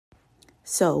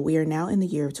So we are now in the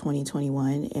year of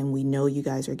 2021, and we know you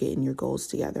guys are getting your goals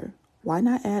together. Why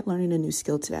not add learning a new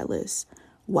skill to that list?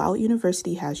 Wild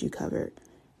University has you covered.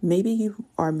 Maybe you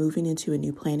are moving into a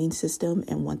new planning system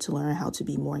and want to learn how to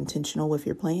be more intentional with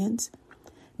your plans.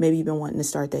 Maybe you've been wanting to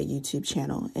start that YouTube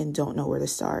channel and don't know where to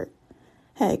start.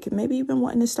 Heck, maybe you've been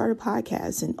wanting to start a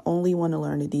podcast and only want to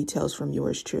learn the details from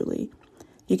yours truly.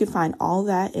 You can find all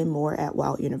that and more at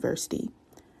Wild University.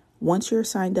 Once you're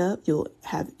signed up, you'll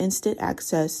have instant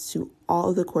access to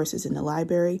all of the courses in the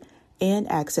library and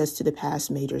access to the past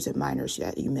majors and minors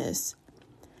that you miss.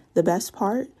 The best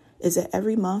part is that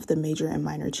every month the major and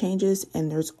minor changes,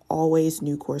 and there's always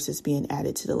new courses being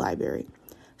added to the library.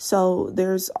 So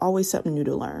there's always something new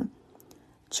to learn.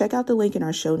 Check out the link in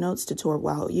our show notes to tour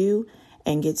Wild U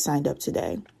and get signed up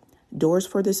today. Doors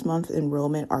for this month's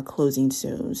enrollment are closing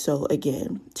soon. So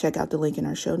again, check out the link in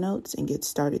our show notes and get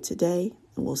started today,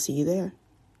 and we'll see you there.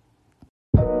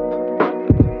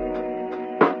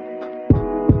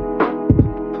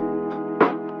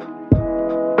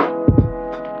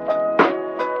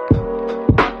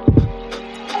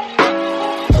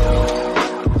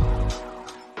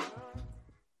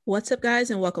 What's up, guys,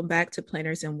 and welcome back to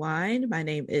Planners and Wine. My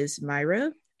name is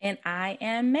Myra. And I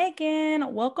am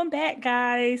Megan. Welcome back,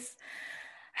 guys.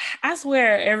 I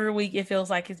swear every week it feels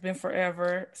like it's been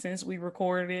forever since we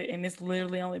recorded it, and it's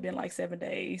literally only been like 7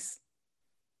 days.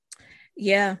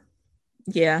 Yeah.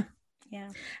 Yeah.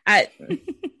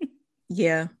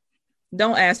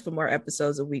 Don't ask for more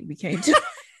episodes a week. We can't do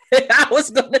it. I was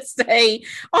going to say,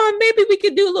 oh, maybe we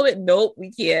could do a little bit. Nope,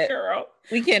 we can't. Girl.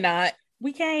 We cannot.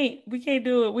 We can't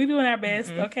do it. We're doing our best,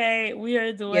 okay? We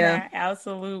are doing our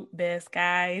absolute best,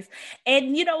 guys.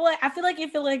 And you know what? I feel like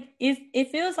it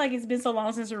feels like it's been so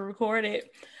long since we recorded,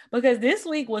 because this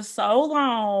week was so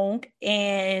long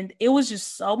and it was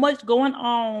just so much going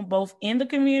on both in the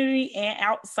community and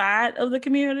outside of the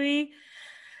community.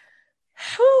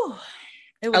 Whew.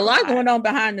 A lot going on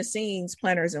behind the scenes,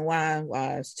 Planners and Wine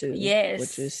wise too. Yes.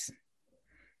 Which is,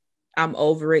 I'm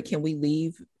over it. Can we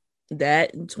leave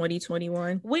that in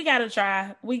 2021? We gotta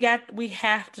try. We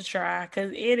have to try,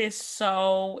 because it is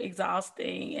so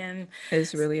exhausting, and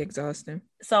it's really exhausting.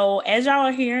 So as y'all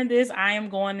are hearing this, I am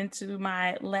going into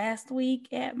my last week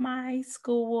at my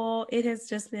school.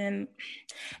 It's been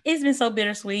so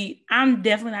bittersweet. I'm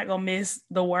definitely not gonna miss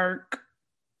the work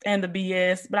and the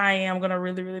BS, but I am gonna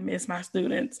really, really miss my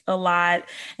students a lot.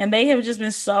 And they have just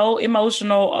been so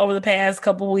emotional over the past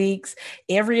couple weeks.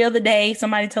 Every other day,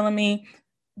 somebody telling me,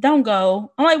 don't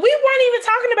go. I'm like, we weren't even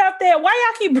talking about that.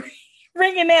 Why y'all keep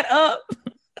bringing that up?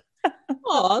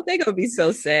 Oh, they're gonna be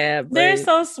so sad. They're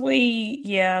so sweet.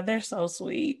 Yeah, they're so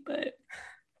sweet. But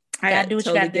I do what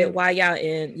you gotta get do. Why y'all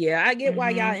in? Yeah, I get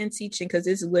why y'all in teaching, because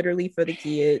it's literally for the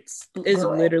kids. It's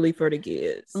literally for the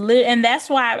kids. And that's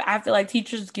why I feel like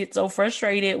teachers get so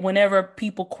frustrated whenever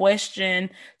people question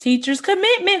teachers'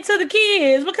 commitment to the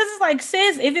kids, because it's like,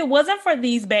 sis, if it wasn't for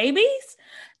these babies,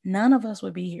 none of us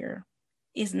would be here.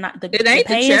 It's not the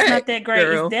pay is not that great.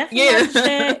 Girl. It's definitely not the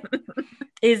check.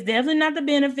 It's definitely not the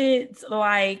benefits.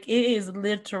 Like, it is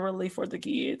literally for the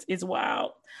kids. It's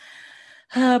wild.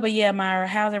 But yeah, Myra,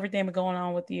 how's everything been going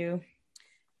on with you?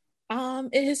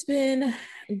 It has been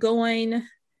going.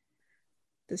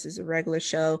 This is a regular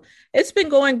show. It's been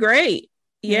going great.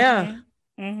 Yeah.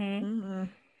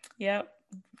 Yep.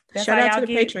 That's shout out to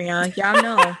the Patreon. Y'all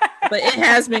know, but it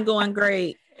has been going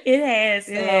great. It has.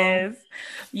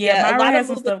 Yeah, Myra has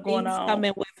some stuff going on.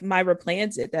 Coming with Myra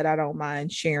Plans It that I don't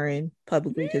mind sharing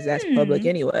publicly, because that's public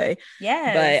anyway.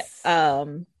 Yes. But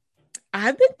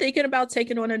I've been thinking about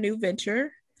taking on a new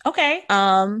venture. Okay.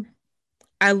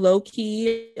 I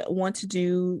low-key want to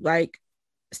do like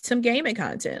some gaming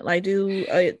content, like do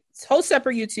a whole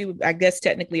separate YouTube. I guess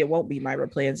technically it won't be Myra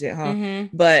Plans It, huh?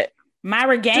 But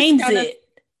Myra Games It.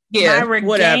 Yeah,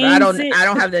 whatever. I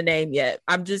don't have the name yet.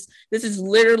 This is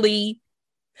literally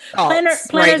planners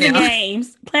and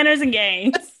games. Planners and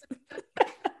games.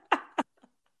 I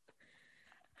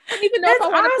don't even know if I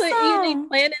want to put any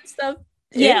planning stuff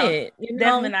in it.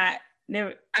 Definitely not.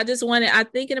 Never. I'm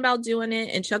thinking about doing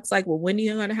it, and Chuck's like, well, when are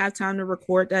you going to have time to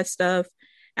record that stuff?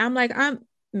 And I'm like,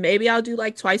 maybe I'll do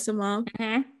like twice a month,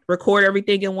 record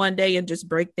everything in one day and just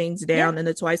break things down in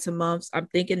the twice a month. I'm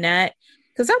thinking that,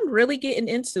 because I'm really getting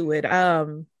into it.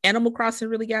 Animal Crossing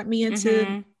really got me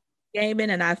into gaming,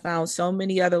 and I found so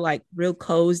many other like real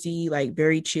cozy, like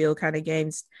very chill kind of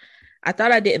games. I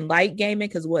thought I didn't like gaming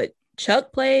because what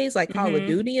Chuck plays, like Call of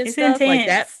Duty and stuff, intense. Like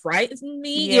that frightens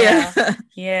me. Yeah. So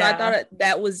I thought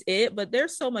that was it, but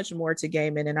there's so much more to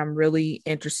gaming, and I'm really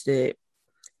interested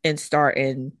in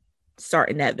starting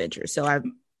that venture. So I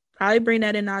probably bring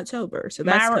that in October. So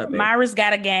that's Myra's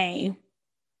got a game.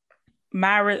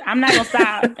 I'm not gonna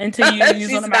stop until you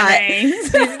use one of my names.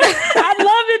 She's not. I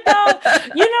love it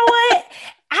though. You know what?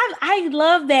 I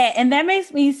love that, and that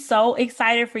makes me so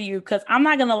excited for you because I'm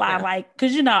not gonna lie, Yeah. like,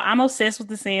 because I'm obsessed with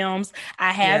The Sims.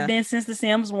 I have Yeah. been since The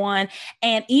Sims 1,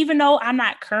 and even though I'm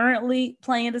not currently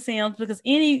playing The Sims, because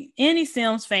any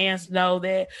Sims fans know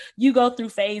that you go through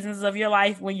phases of your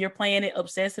life when you're playing it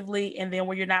obsessively, and then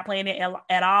when you're not playing it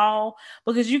at all,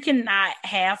 because you cannot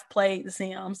have played The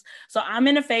Sims. So I'm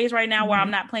in a phase right now where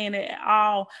I'm not playing it at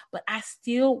all, but I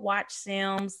still watch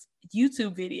Sims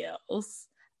YouTube videos.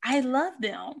 I love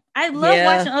them. I love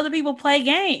watching other people play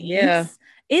games. Yeah.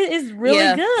 It is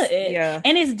really good. Yeah.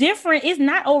 And it's different. It's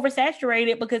not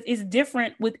oversaturated because it's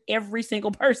different with every single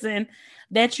person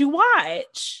that you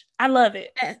watch. I love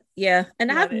it. Yeah.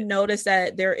 And I've noticed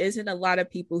that there isn't a lot of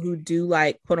people who do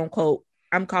like quote unquote,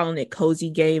 I'm calling it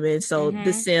cozy gaming. So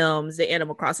The Sims, the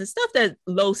Animal Crossing stuff that's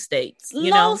low stakes.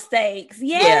 Low stakes.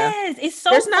 Yes. Yeah. It's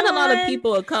so There's not a lot of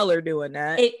people of color doing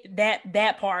that.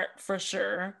 That part for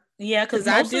sure. Yeah, because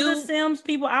most of the Sims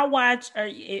people I watch,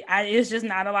 it's just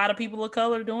not a lot of people of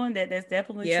color doing that. That's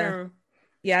definitely true.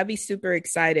 Yeah, I'd be super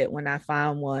excited when I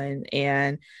find one.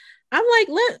 And I'm like,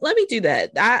 let me do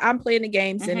that. I'm playing the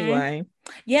games anyway.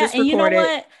 Yeah, and you know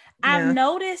what? I've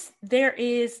noticed there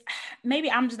is,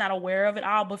 maybe I'm just not aware of it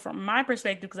all, but from my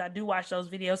perspective, because I do watch those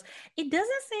videos, it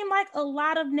doesn't seem like a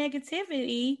lot of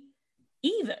negativity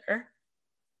either.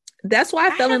 That's why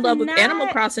I fell in love with Animal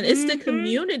Crossing. It's the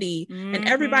community, and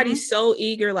everybody's so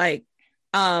eager. Like,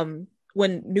 when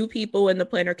new people in the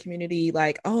planner community,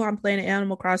 like, oh, I'm playing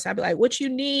Animal Crossing, I'd be like, what you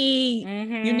need?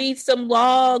 You need some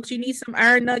logs, you need some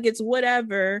iron nuggets,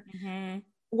 whatever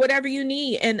you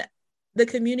need. And the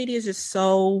community is just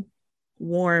so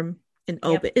warm and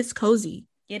open. It's cozy.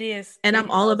 It is. And I'm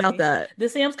all about that. The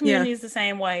Sims community is the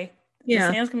same way.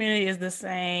 The Sims community is the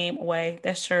same way.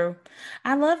 That's true.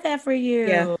 I love that for you.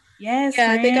 Yeah. Yes.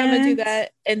 Yeah, I think I'm gonna do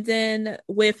that. And then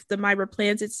with the My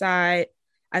Replanted side,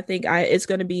 I think it's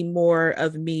gonna be more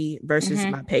of me versus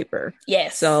my paper.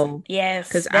 Yes. So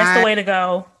because that's the way to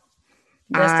go.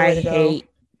 I hate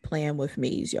playing with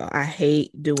me's, y'all. I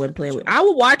hate playing with. I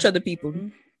will watch other people.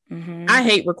 I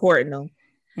hate recording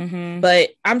them.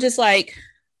 But I'm just like,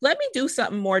 let me do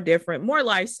something more different, more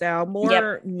lifestyle,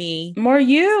 more me, more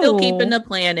you. Still keeping the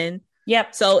planning.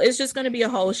 Yep. So it's just going to be a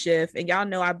whole shift. And y'all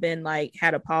know I've been like,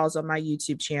 had a pause on my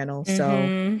YouTube channel.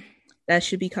 So that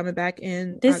should be coming back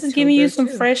in. This October is giving you some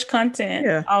fresh content.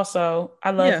 Yeah. Also,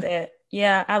 I love that.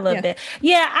 Yeah, I love that.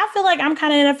 Yeah, I feel like I'm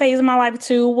kind of in a phase of my life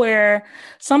too where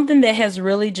something that has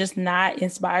really just not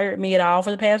inspired me at all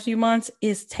for the past few months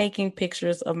is taking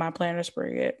pictures of my planner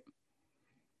spread.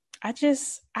 I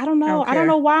don't know. I don't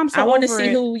know why I'm so over it. I want to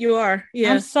see who you are.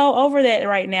 Yeah. I'm so over that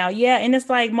right now. Yeah. And it's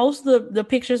like most of the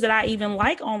pictures that I even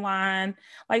like online,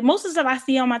 like most of the stuff I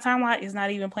see on my timeline is not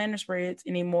even planner spreads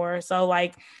anymore. So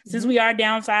like, since we are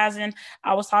downsizing,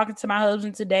 I was talking to my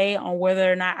husband today on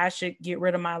whether or not I should get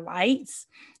rid of my lights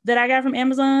that I got from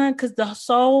Amazon. Cause the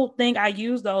sole thing I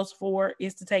use those for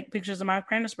is to take pictures of my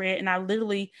planner spread. And I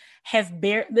literally have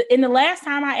in the last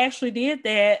time I actually did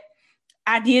that,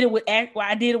 I did it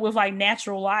with like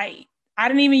natural light. I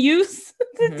didn't even use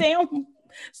the damn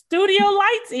studio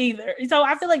lights either. So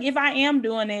I feel like if I am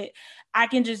doing it, I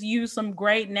can just use some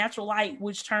great natural light,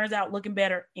 which turns out looking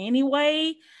better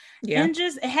anyway. Yeah. And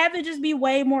just have it just be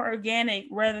way more organic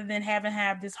rather than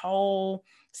have this whole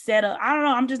setup. I don't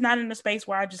know. I'm just not in a space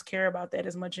where I just care about that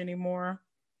as much anymore.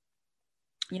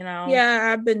 You know?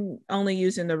 Yeah, I've been only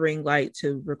using the ring light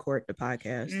to record the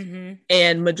podcast.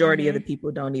 And majority of the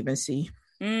people don't even see.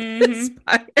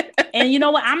 And you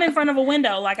know what? I'm in front of a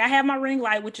window. Like I have my ring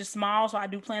light, which is small, so I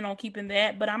do plan on keeping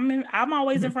that. But I'm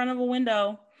always in front of a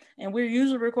window, and we're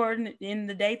usually recording in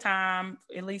the daytime,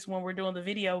 at least when we're doing the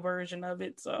video version of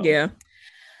it. So yeah,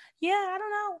 I don't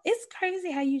know. It's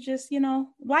crazy how you just,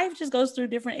 life just goes through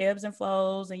different ebbs and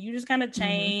flows, and you just kind of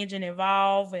change and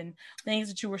evolve, and things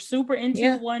that you were super into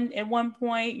at one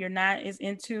point, you're not as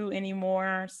into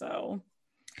anymore. So.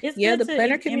 The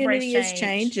planner community is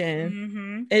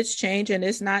changing. It's changing.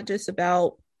 It's not just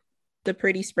about the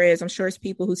pretty spreads. I'm sure it's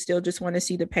people who still just want to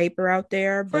see the paper out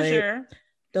there, but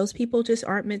those people just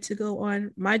aren't meant to go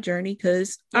on my journey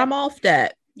because I'm off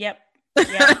that. Yep.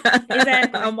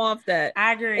 Exactly. I'm off that.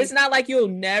 I agree. It's not like you'll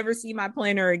never see my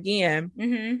planner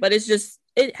again, but it's just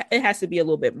it has to be a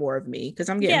little bit more of me because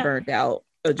I'm getting burned out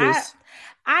of just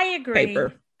I agree.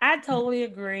 Paper. I totally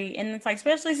agree. And it's like,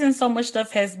 especially since so much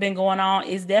stuff has been going on,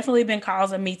 it's definitely been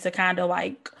causing me to kind of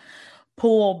like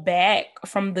pull back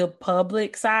from the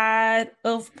public side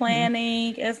of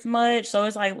planning as much. So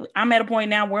it's like, I'm at a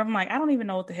point now where I'm like, I don't even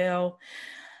know what the hell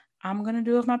I'm going to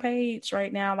do with my page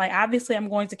right now. Like, obviously, I'm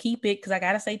going to keep it because I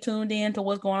got to stay tuned in to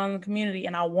what's going on in the community.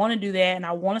 And I want to do that. And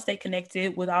I want to stay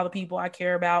connected with all the people I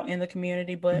care about in the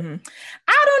community. But I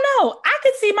don't know. I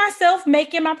could see myself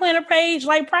making my planner page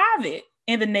like private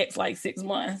in the next like 6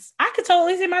 months. I could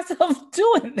totally see myself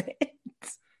doing that.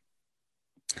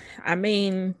 I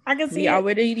mean, I can see we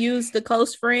already used the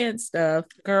close friend stuff.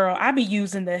 Girl, I be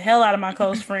using the hell out of my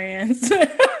close friends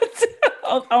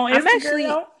on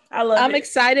Instagram. I'm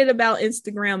excited about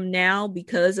Instagram now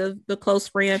because of the close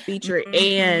friend feature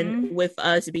and with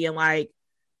us being like,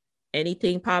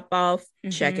 anything pop off,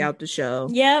 check out the show.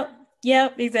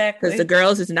 Yep, exactly. Because the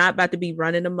girls is not about to be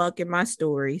running amok in my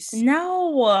stories.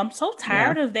 No, I'm so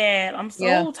tired of that. I'm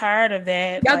so tired of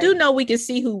that. Y'all do know we can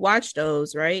see who watched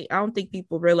those, right? I don't think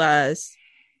people realize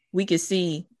we can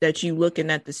see that you looking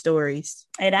at the stories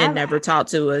and never talk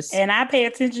to us. And I pay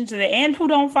attention to that and who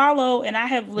don't follow. And I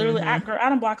have literally, I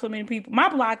don't block so many people. My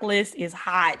block list is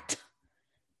hot.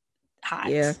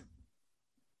 Yeah,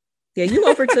 you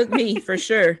overtook me for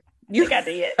sure. You got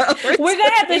to it. We're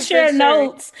gonna have to share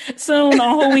notes soon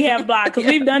on who we have blocked because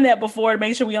we've done that before to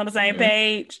make sure we're on the same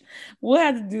page. We'll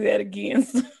have to do that again.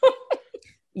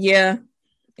 Yeah.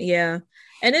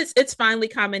 And it's finally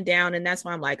calming down, and that's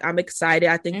why I'm excited.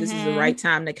 I think this is the right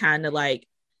time to kind of like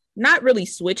not really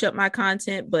switch up my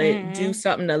content, but do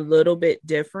something a little bit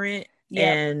different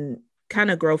and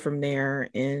kind of grow from there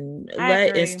and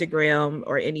let Instagram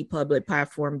or any public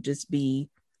platform just be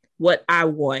what I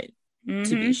want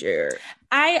to be shared.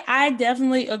 I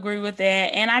definitely agree with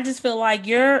that. And I just feel like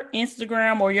your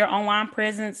Instagram or your online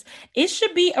presence, it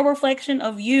should be a reflection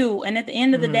of you. And at the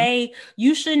end of the day,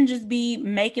 you shouldn't just be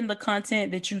making the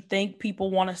content that you think people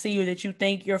want to see or that you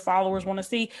think your followers want to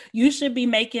see. You should be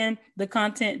making the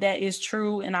content that is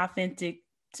true and authentic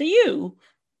to you.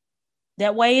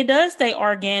 That way it does stay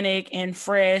organic and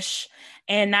fresh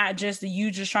and not just you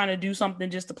just trying to do something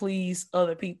just to please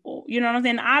other people. You know what I'm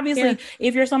saying? Obviously,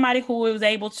 if you're somebody who was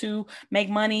able to make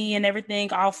money and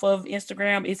everything off of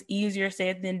Instagram, it's easier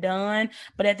said than done.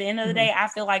 But at the end of the day, I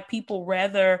feel like people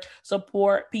rather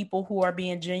support people who are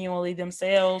being genuinely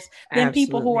themselves than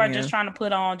people who are just trying to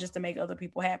put on just to make other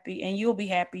people happy. And you'll be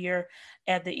happier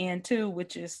at the end too,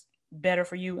 which is better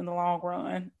for you in the long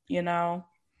run, you know?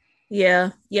 Yeah,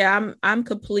 I'm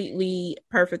completely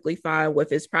perfectly fine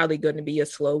with it's probably going to be a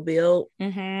slow build,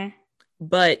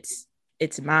 but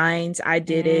it's mine. I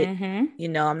did it. You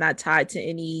know, I'm not tied to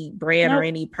any brand or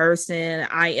any person.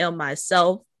 I am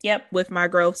myself. With my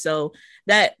growth, so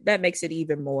that makes it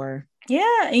even more.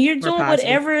 Yeah, and you're doing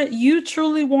whatever you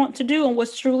truly want to do and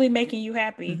what's truly making you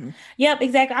happy. Yep,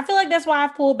 exactly. I feel like that's why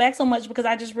I've pulled back so much because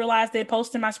I just realized that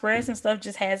posting my spreads and stuff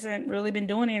just hasn't really been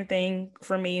doing anything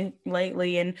for me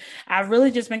lately. And I've really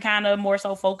just been kind of more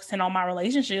so focusing on my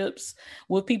relationships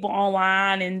with people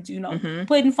online and, you know,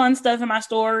 putting fun stuff in my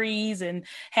stories and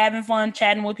having fun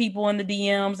chatting with people in the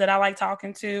DMs that I like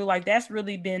talking to. Like that's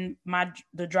really been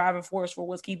the driving force for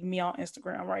what's keeping me on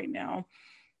Instagram right now.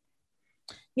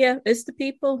 Yeah, it's the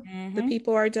people. The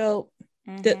people are dope.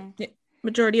 The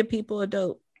majority of people are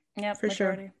dope. Yeah, for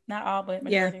majority. Sure. Not all, but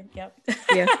majority. Yep.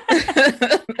 Yeah.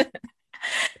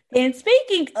 And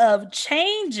speaking of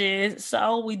changes,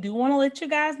 so we do want to let you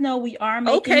guys know we are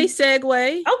making... Okay, segue.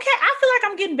 Okay, I feel like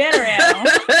I'm getting better at them.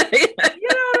 You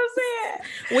know what I'm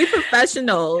saying? We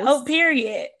professionals. Oh,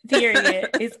 period.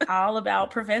 It's all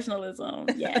about professionalism.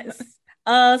 Yes.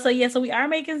 So we are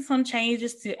making some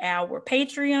changes to our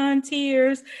Patreon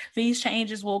tiers. These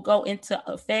changes will go into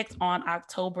effect on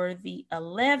October the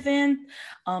 11th.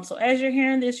 So as you're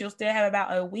hearing this, you'll still have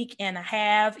about a week and a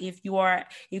half if you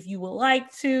would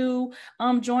like to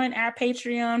join our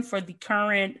Patreon for the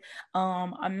current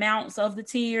amounts of the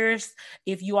tiers.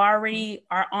 If you already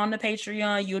are on the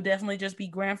Patreon, you'll definitely just be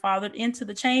grandfathered into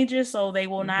the changes, so they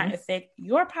will not affect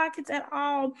your pockets at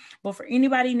all. But for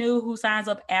anybody new who signs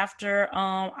up after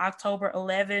October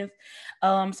 11th,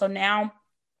 so now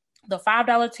the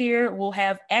 $5 tier will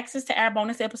have access to our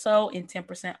bonus episode and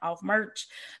 10% off merch.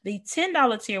 The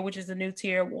 $10 tier, which is the new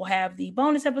tier, will have the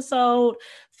bonus episode,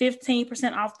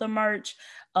 15% off the merch,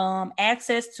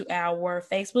 access to our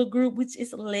Facebook group, which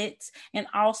is lit, and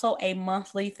also a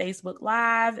monthly Facebook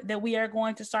Live that we are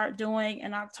going to start doing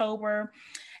in October.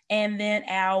 And then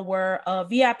our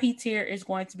VIP tier is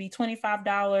going to be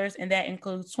 $25, and that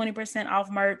includes 20%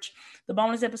 off merch, the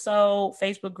bonus episode,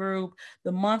 Facebook group,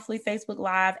 the monthly Facebook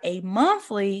Live, a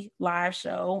monthly live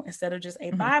show instead of just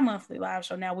a bi-monthly live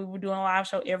show. Now, we were doing a live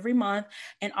show every month,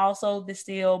 and also the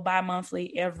still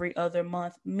bi-monthly every other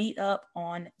month meetup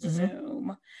on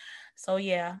Zoom. So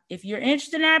yeah, if you're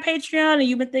interested in our Patreon and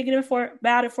you've been thinking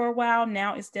about it for a while,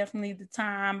 now it's definitely the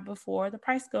time before the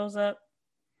price goes up.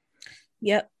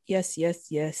 Yep. Yes.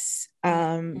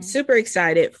 Super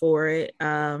excited for it.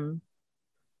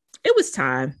 It was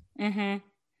time.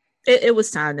 It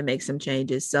was time to make some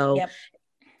changes. So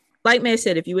like May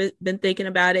said, if you've been thinking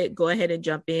about it, go ahead and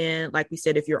jump in. Like we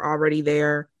said, if you're already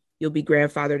there, you'll be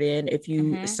grandfathered in. If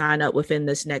you sign up within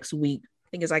this next week, I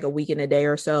think it's like a week and a day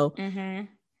or so,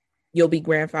 you'll be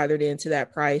grandfathered into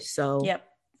that price. So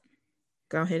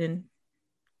go ahead and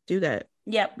do that.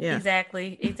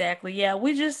 Exactly. Yeah,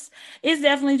 it's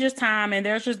definitely just time, and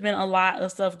there's just been a lot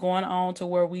of stuff going on to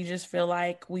where we just feel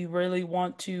like we really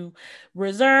want to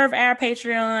reserve our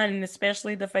Patreon and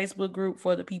especially the Facebook group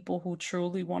for the people who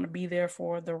truly want to be there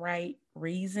for the right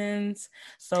reasons.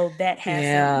 So that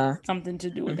has something to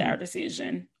do with our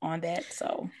decision on that.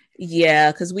 So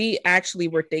because we actually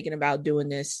were thinking about doing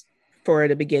this for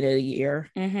the beginning of the year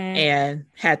and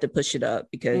had to push it up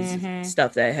because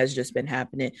stuff that has just been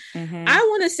happening. I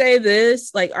want to say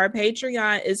this, like, our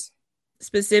Patreon is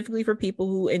specifically for people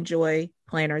who enjoy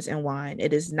planners and wine.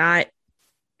 It is not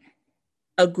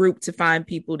a group to find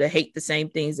people to hate the same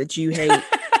things that you hate.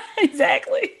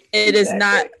 Exactly. It is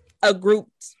not a group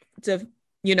to,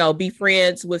 be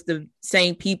friends with the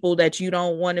same people that you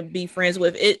don't want to be friends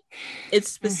with.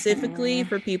 It's specifically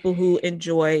for people who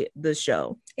enjoy the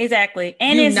show. Exactly.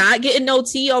 And you're not getting no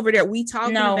tea over there. We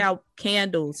talking about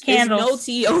candles. There's no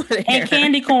tea over there. And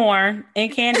candy corn.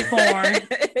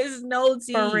 There's no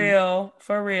tea.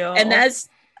 For real. And that's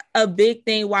a big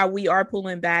thing why we are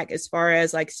pulling back as far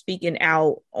as like speaking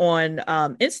out on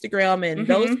Instagram and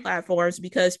those platforms,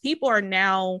 because people are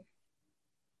now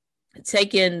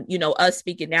taking, us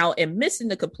speaking out and missing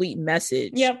the complete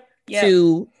message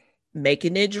to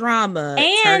making it drama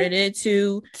and turning it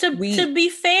into to be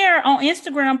fair, on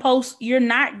Instagram posts you're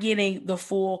not getting the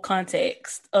full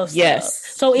context of stuff.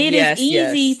 So it is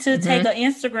easy to take an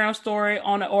Instagram story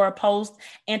or a post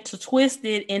and to twist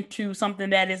it into something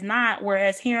that is not,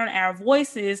 whereas hearing our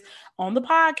voices on the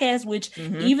podcast, which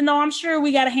even though I'm sure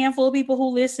we got a handful of people who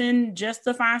listen just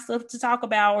to find stuff to talk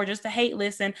about or just to hate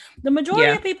listen, the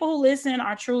majority of people who listen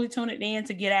are truly tuning in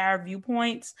to get our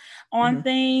viewpoints on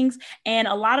things. And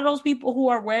a lot of those people who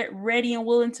are ready and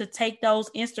willing to take those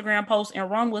Instagram posts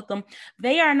and run with them,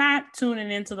 they are not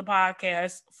tuning into the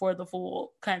podcast for the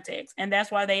full context. And that's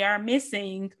why they are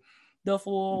missing the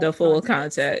full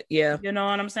content. Yeah. You know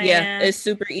what I'm saying? Yeah. It's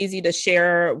super easy to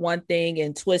share one thing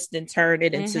and twist and turn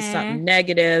it into something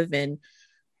negative. And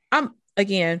I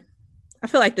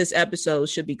feel like this episode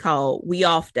should be called We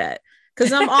Off That.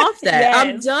 Because I'm off that.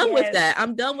 I'm done with that.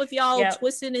 I'm done with y'all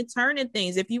twisting and turning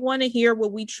things. If you want to hear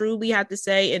what we truly have to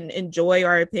say and enjoy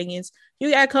our opinions, you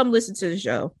gotta come listen to the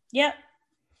show. Yep.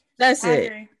 That's it. I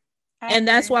agree.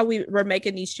 That's why we're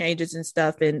making these changes and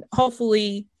stuff. And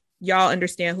hopefully y'all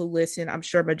understand who listen. I'm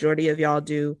sure majority of y'all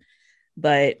do,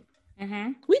 but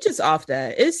we just off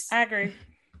that. I agree.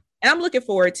 And I'm looking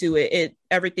forward to it.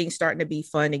 Everything's starting to be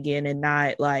fun again and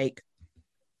not like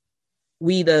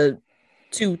we the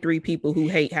 2-3 people who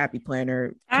hate Happy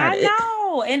Planner. I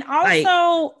know. And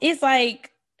also it's like,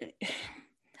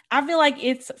 I feel like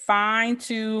it's fine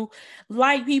to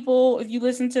like people if you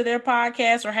listen to their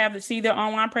podcast or have to see their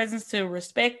online presence, to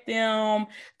respect them,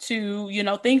 to,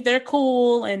 think they're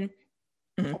cool and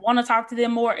want to talk to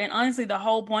them more. And honestly, the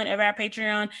whole point of our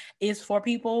Patreon is for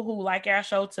people who like our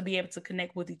show to be able to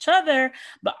connect with each other,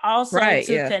 but also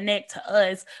to connect to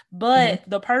us. But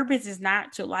the purpose is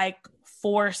not to like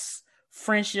force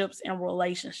friendships and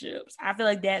relationships. I feel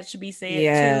like that should be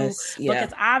said too,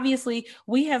 because obviously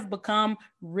we have become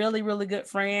really, really good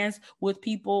friends with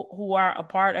people who are a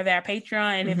part of our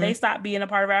Patreon. And if they stop being a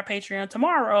part of our Patreon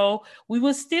tomorrow, we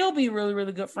would still be really,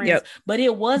 really good friends. But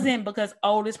it wasn't because,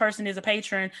 this person is a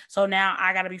patron, so now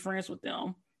I got to be friends with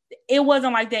them. It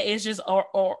wasn't like that. It's just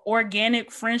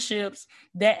organic friendships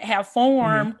that have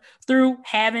formed through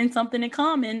having something in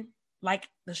common, like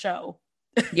the show.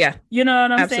 Yeah. You know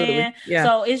what I'm saying? Yeah.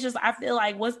 So it's just, I feel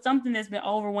like what's something that's been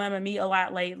overwhelming me a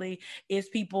lot lately is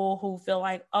people who feel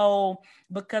like,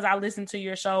 because I listen to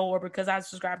your show or because I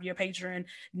subscribe to your Patreon,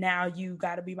 now you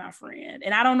got to be my friend.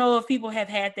 And I don't know if people have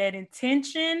had that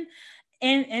intention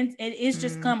and it's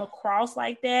just come across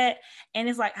like that. And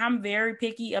it's like, I'm very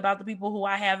picky about the people who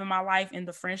I have in my life and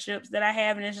the friendships that I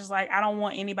have. And it's just like, I don't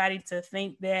want anybody to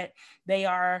think that they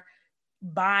are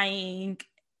buying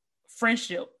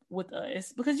friendship with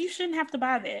us, because you shouldn't have to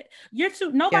buy that.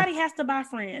 Nobody has to buy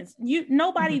friends.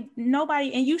 Nobody,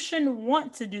 and you shouldn't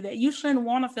want to do that. You shouldn't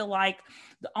want to feel like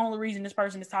the only reason this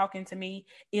person is talking to me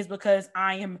is because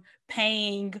I am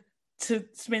paying to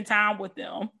spend time with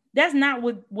them. That's not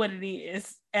what it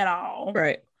is at all.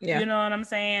 Right. Yeah. You know what I'm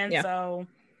saying? Yeah. So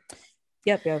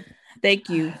Yep. Thank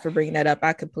you for bringing that up.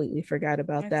 I completely forgot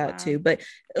about that too. But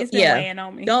it's been weighing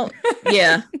on me.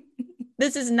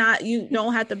 This is not, you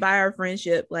don't have to buy our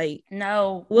friendship. Like,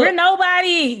 no, we're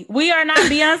nobody. We are not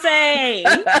Beyonce.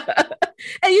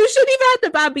 And you shouldn't even have to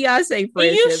buy Beyonce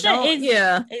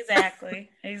friendship. Exactly.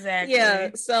 Yeah.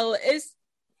 So it's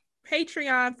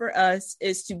Patreon for us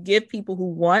is to give people who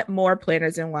want more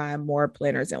Planners in Wine more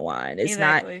Planners in Wine. It's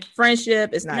not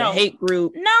friendship. It's not a hate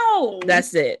group. No,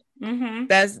 that's it.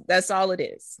 That's all it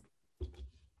is.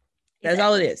 That's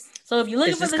all it is. So if you're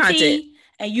looking for the tea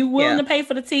and you're willing to pay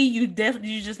for the tea, you're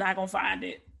just not gonna find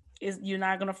it. You're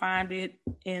not gonna find it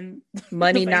in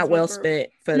money not well spent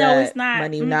for that. No, it's not.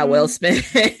 Money not well spent.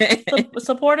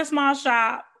 Support a small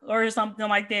shop or something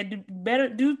like that.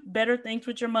 Do better things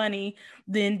with your money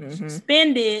than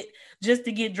spend it just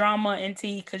to get drama and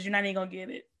tea, because you're not even gonna get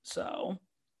it. So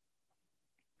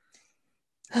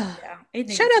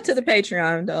shout out to the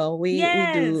Patreon though. We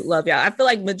do love y'all. I feel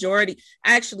like majority,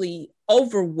 actually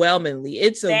overwhelmingly,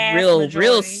 it's a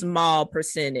real small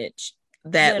percentage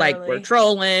that like we're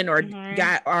trolling or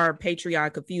got our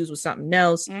Patreon confused with something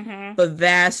else. The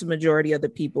vast majority of the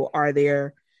people are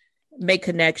there, make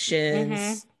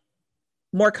connections,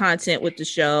 more content with the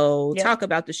show, talk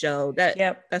about the show.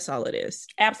 That's all it is.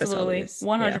 Absolutely.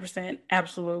 100%.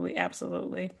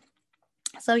 Absolutely.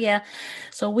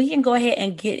 So we can go ahead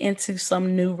and get into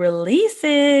some new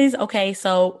releases. Okay,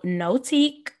 so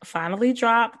Nautique finally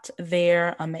dropped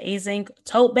their amazing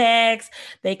tote bags.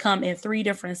 They come in 3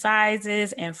 different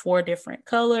sizes and 4 different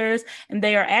colors, and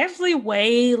they are actually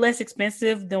way less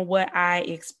expensive than what I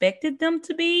expected them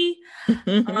to be.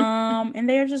 And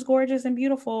they are just gorgeous and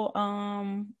beautiful.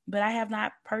 But I have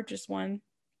not purchased one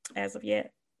as of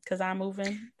yet, because I'm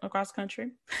moving across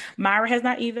country. Myra has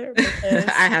not either.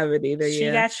 I haven't either. She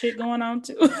got shit going on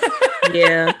too.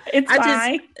 It's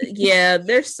fine.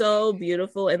 They're so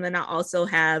beautiful. And then I also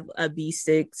have a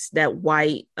B6, that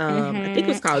white. I think it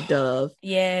was called Dove.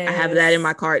 Yeah, I have that in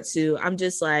my cart too. I'm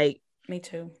just like, me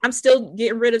too. I'm still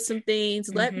getting rid of some things.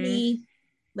 Let me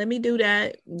do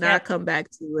that. Not come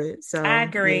back to it. So I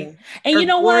agree. And you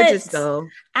know what? Though.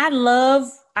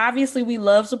 Obviously, we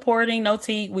love supporting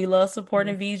Nautique. We love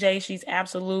supporting VJ. She's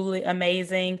absolutely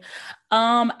amazing.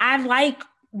 I like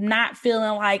not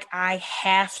feeling like I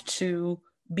have to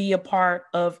be a part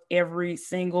of every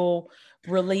single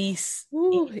release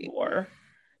anymore.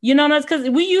 You know, that's because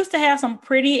we used to have some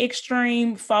pretty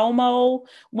extreme FOMO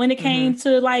when it came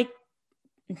to like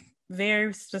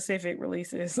very specific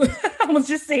releases. I will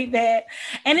just say that.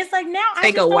 And it's like, now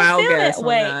I just don't feel that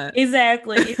way.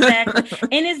 Exactly.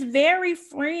 And it's very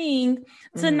freeing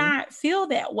to not feel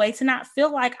that way, to not feel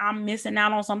like I'm missing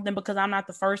out on something because I'm not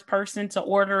the first person to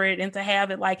order it, and to have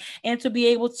it like, and to be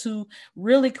able to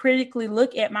really critically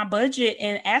look at my budget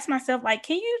and ask myself, like,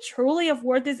 can you truly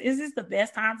afford this? Is this the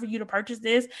best time for you to purchase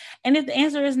this? And if the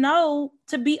answer is no,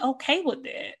 to be okay with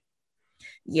it.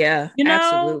 Yeah,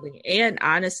 absolutely. And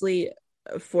honestly,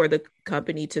 for the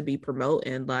company to be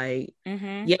promoting, like,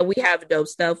 we have dope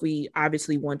stuff. We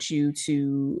obviously want you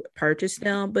to purchase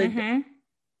them, but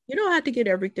you don't have to get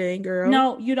everything, girl.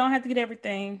 No, you don't have to get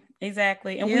everything.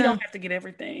 Exactly. And we don't have to get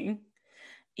everything.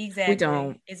 Exactly. We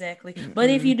don't. Exactly. But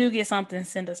if you do get something,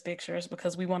 send us pictures,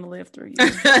 because we want to live through you.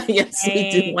 Yes, we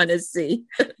do want to see.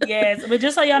 Yes. But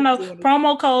just so y'all know,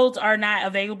 promo codes are not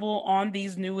available on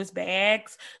these newest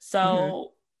bags.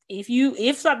 So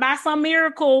if by some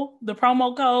miracle the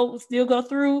promo code will still go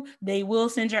through, they will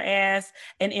send your ass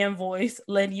an invoice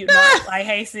letting you know, like,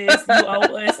 hey sis, you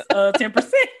owe us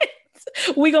 10%.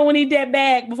 We gonna need that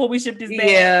back before we ship this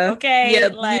bag. Okay.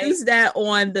 Like, use that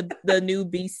on the new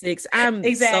B6. I'm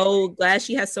so glad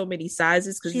she has so many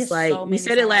sizes, because it's like we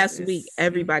said it last week,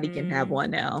 everybody can have one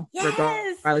now,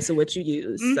 regardless of what you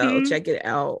use. So check it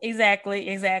out.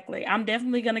 Exactly. I'm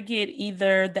definitely gonna get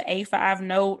either the A5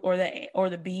 note or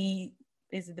the B.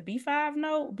 Is it the B5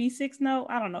 note? B6 note?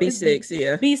 I don't know.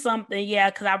 B6, B something,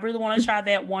 because I really want to try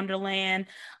that Wonderland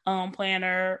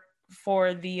planner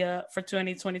for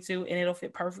 2022, and it'll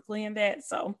fit perfectly in that.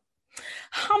 So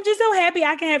I'm just so happy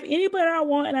I can have any planner I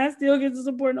want, and I still get to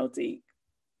support Nautique.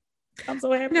 I'm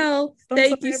so happy.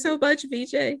 Thank you so much,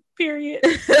 VJ. Period.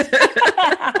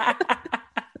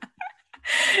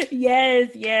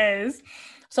 Yes.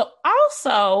 So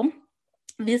also,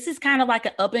 this is kind of like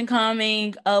an up and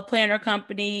coming planner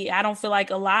company. I don't feel like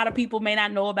a lot of people may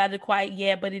not know about it quite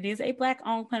yet, but it is a Black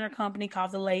owned planner company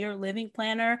called the Layered Living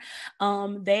Planner.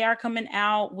 They are coming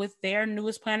out with their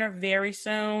newest planner very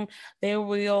soon. They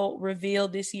will reveal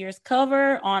this year's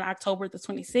cover on October the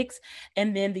 26th,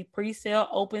 and then the pre-sale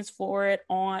opens for it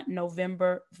on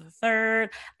November the 3rd.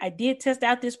 I did test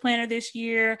out this planner this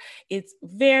year. It's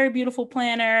very beautiful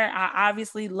planner. I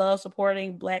obviously love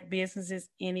supporting Black businesses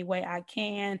any way I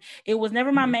can. It was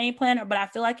never my main planner, but I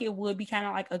feel like it would be kind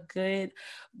of like a good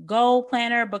goal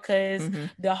planner because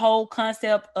the whole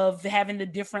concept of having the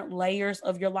different layers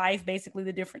of your life, basically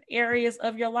the different areas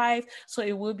of your life. So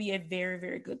it would be a very,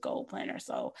 very good goal planner.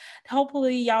 So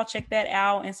hopefully y'all check that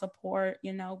out and support,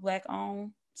 Black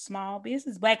owned small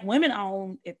business, Black women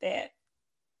owned at that.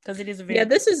 Because it is a very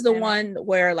this is the one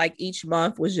where like each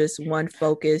month was just one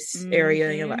focus area,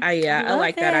 and you're like, I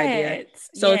like that idea.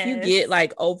 So if you get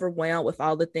like overwhelmed with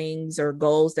all the things or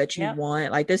goals that you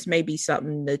want, like this may be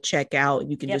something to check out.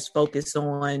 You can just focus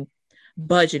on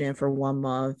budgeting for 1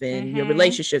 month and your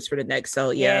relationships for the next.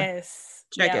 So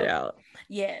check it out.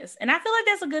 Yes. And I feel like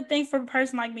that's a good thing for a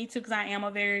person like me too, because I am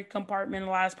a very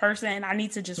compartmentalized person and I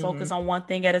need to just focus on one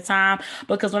thing at a time,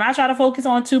 because when I try to focus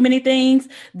on too many things,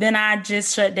 then I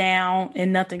just shut down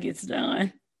and nothing gets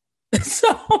done. So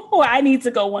I need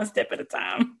to go one step at a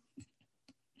time.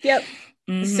 Yep.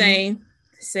 Same.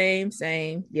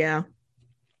 Yeah.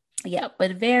 Yeah,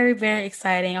 but very, very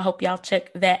exciting. I hope y'all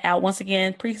check that out. Once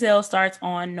again, pre-sale starts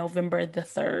on November the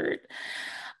 3rd.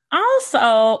 Also,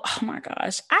 oh my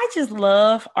gosh, I just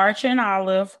love Archer and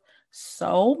Olive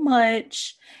so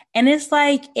much. And it's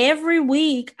like every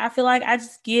week, I feel like I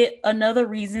just get another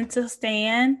reason to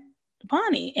stan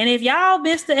Bonnie. And if y'all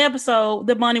missed the episode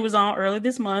that Bonnie was on early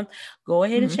this month, go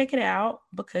ahead and check it out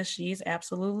because she's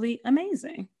absolutely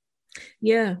amazing.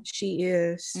 Yeah, she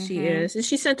is. She is. And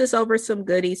she sent us over some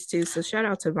goodies too. So shout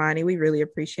out to Bonnie. We really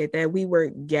appreciate that. We were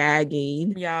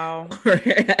gagging. Y'all.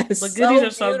 The goodies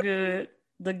are so good.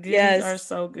 The goodies are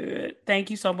so good.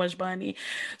 Thank you so much, Bonnie.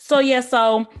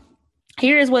 So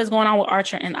here is what's going on with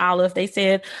Archer and Olive. They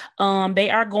said they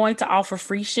are going to offer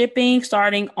free shipping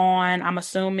starting on, I'm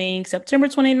assuming, September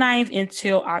 29th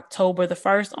until October the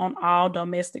 1st on all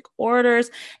domestic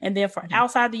orders. And then for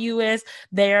outside the U.S.,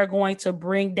 they are going to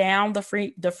bring down the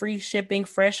free shipping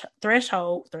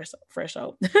threshold to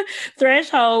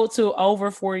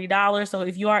over $40. So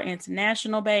if you are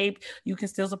international, babe, you can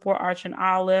still support Archer and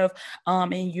Olive,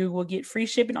 and you will get free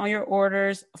shipping on your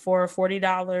orders for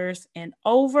 $40 and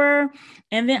over.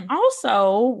 And then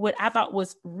also what I thought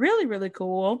was really, really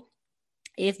cool,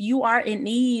 if you are in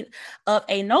need of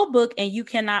a notebook and you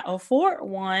cannot afford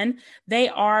one, they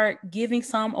are giving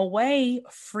some away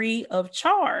free of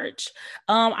charge.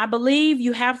 I believe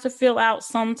you have to fill out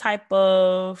some type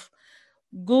of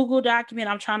Google document.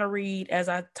 I'm trying to read as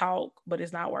I talk, but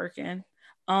it's not working.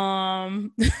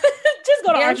 Just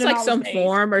go to it's like some page.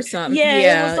 Form or something.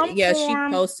 Yeah, form. She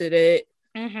posted it.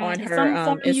 On her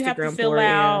Instagram you have to fill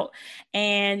out,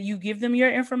 and you give them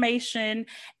your information,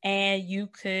 and you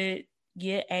could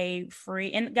get a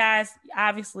free. And guys,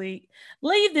 obviously,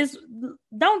 leave this.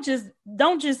 Don't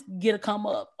just get a come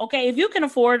up. Okay, if you can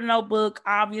afford a notebook,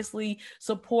 obviously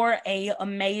support a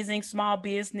amazing small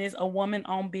business, a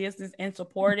woman-owned business, and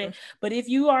support it. But if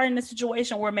you are in a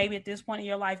situation where maybe at this point in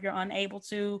your life you're unable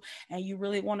to, and you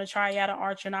really want to try out an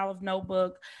Archer and Olive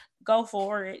notebook, go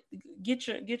for it. Get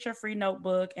your free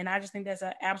notebook. And I just think that's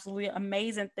an absolutely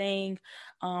amazing thing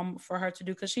for her to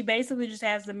do, because she basically just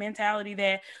has the mentality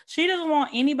that she doesn't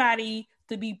want anybody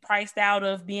to be priced out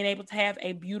of being able to have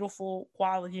a beautiful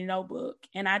quality notebook.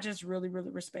 And I just really,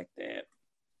 really respect that.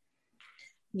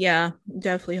 Yeah,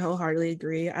 definitely wholeheartedly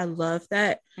agree. I love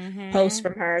that post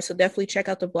from her. So definitely check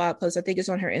out the blog post. I think it's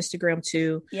on her Instagram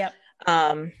too. Yep.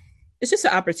 It's just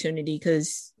an opportunity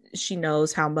because she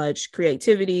knows how much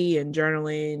creativity and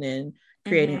journaling and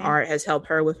creating art has helped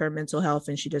her with her mental health.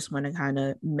 And she just want to kind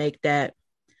of make that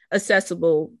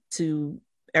accessible to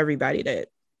everybody that,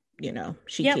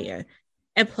 she can.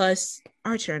 And plus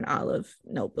Archer and Olive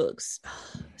notebooks.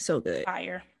 So good.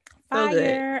 Fire.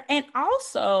 And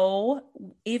also,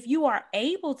 if you are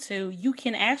able to, you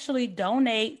can actually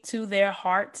donate to their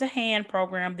Heart to Hand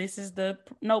program. This is the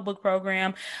notebook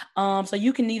program. So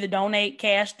you can either donate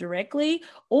cash directly,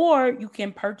 or you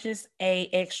can purchase a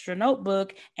extra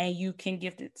notebook and you can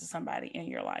gift it to somebody in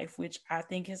your life, which I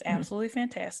think is absolutely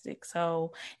fantastic.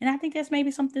 So, and I think that's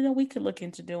maybe something that we could look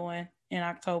into doing in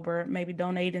October, maybe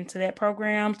donating to that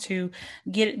program to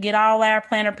get all our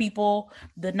planner people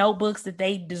the notebooks that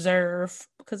they deserve,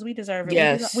 because we deserve it.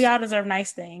 Yes. We all deserve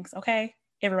nice things. Okay,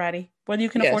 everybody, whether you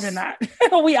can afford it or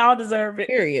not, we all deserve it.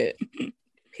 Period.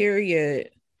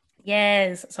 Period.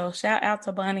 Yes. So shout out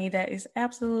to Bunny. That is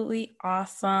absolutely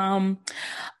awesome.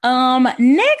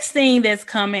 Next thing that's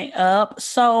coming up.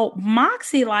 So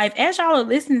Moxie Life, as y'all are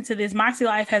listening to this, Moxie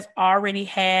Life has already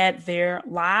had their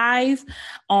live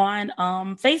on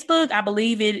Facebook. I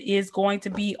believe it is going to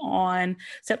be on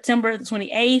September the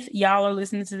 28th. Y'all are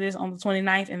listening to this on the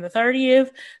 29th and the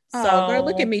 30th. So girl,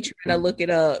 look at me trying to look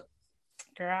it up.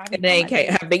 Girl, and they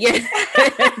can't happen yet.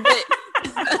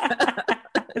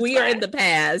 We are in the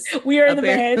past. We are in the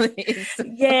past.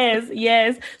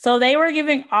 Yes. So they were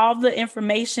giving all the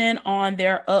information on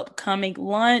their upcoming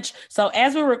lunch. So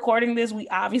as we're recording this, we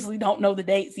obviously don't know the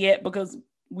dates yet because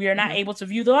we are not able to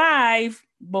view the live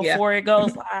before it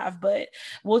goes live. But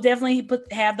we'll definitely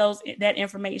have that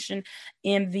information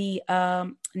in the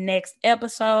next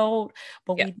episode.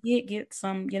 But we did get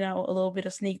some, a little bit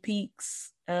of sneak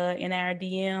peeks in our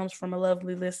DMs from a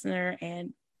lovely listener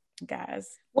and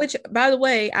guys. Which, by the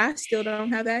way, I still don't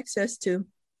have access to.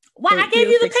 Why? I gave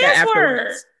you the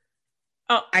password.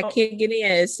 I can't get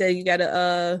in. So you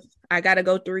gotta I gotta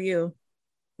go through you.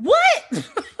 What?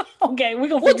 Okay,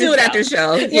 we'll do it after the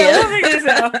show. Yeah, we'll figure this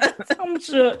out. I'm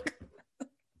shook.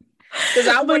 Because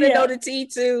I want to know the tea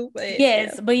too. But so there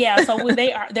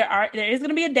is going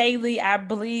to be a daily. I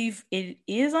believe it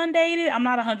is undated. I'm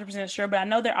not 100% sure, but I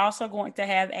know they're also going to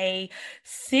have a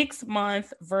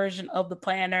 6-month version of the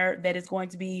planner that is going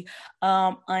to be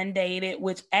undated,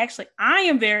 which actually I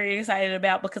am very excited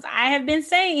about because I have been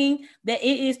saying that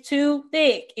it is too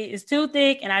thick. It is too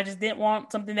thick, and I just didn't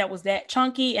want something that was that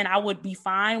chunky, and I would be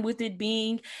fine with it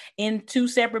being in 2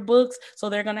 separate books. So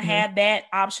they're going to have that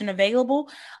option available.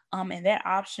 And that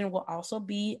option will also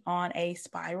be on a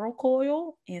spiral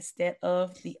coil instead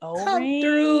of the O-ring. Come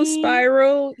through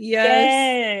spiral.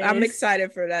 Yes. I'm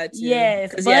excited for that too.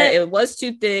 Yes. Because it was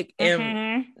too thick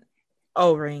and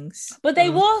O-rings. But they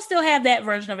will still have that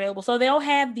version available. So they'll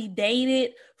have the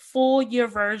dated full year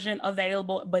version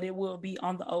available, but it will be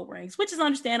on the O-rings, which is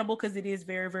understandable because it is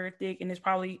very, very thick and it's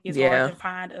hard to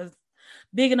find a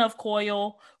big enough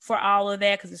coil for all of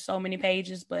that because there's so many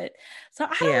pages. But so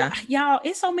y'all,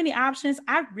 it's so many options.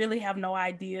 I really have no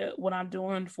idea what I'm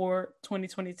doing for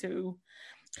 2022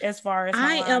 as far as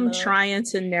I am trying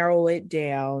to narrow it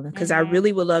down because I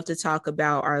really would love to talk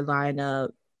about our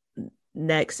lineup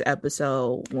next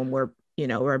episode when we're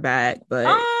back. But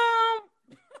I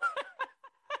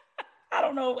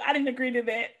don't know. I didn't agree to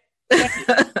that.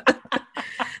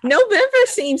 November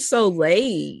seems so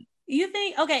late. You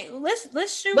think, okay,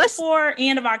 let's shoot for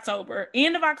end of October.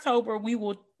 End of October, we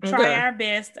will try our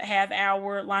best to have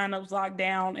our lineups locked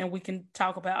down and we can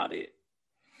talk about it.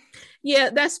 Yeah,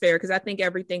 that's fair because I think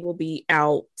everything will be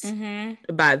out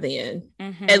by then.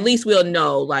 At least we'll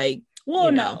know,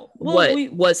 we'll know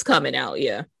what's coming out.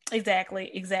 Yeah.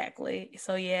 Exactly.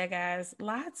 So yeah, guys,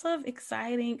 lots of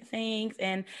exciting things,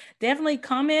 and definitely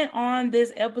comment on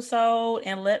this episode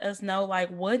and let us know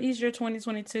what is your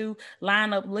 2022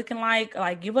 lineup looking like?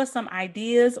 Give us some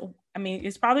ideas. I mean,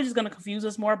 it's probably just going to confuse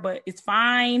us more, but it's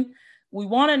fine. We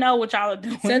want to know what y'all are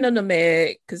doing. Send them to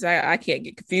Meg because I can't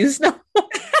get confused no more.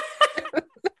 I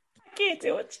can't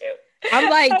deal with you.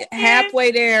 I'm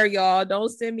halfway there, y'all. Don't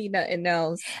send me nothing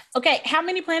else. Okay, how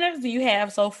many planners do you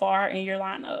have so far in your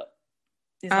lineup?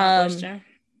 Is my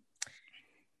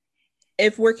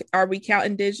question. Are we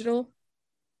counting digital?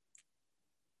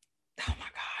 Oh my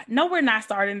God. No, we're not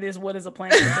starting this. What is a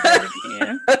planner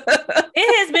again?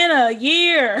 It has been a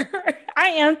year. I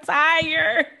am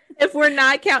tired. If we're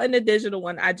not counting the digital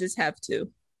one, I just have 2.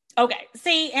 Okay.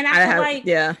 See, and I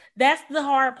feel that's the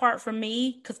hard part for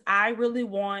me because I really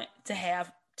want to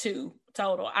have 2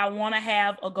 total. I want to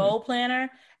have a goal planner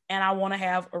and I want to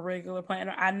have a regular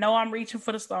planner. I know I'm reaching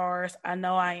for the stars. I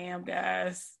know I am,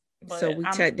 guys. So we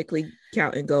technically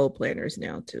counting goal planners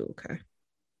now too. Okay.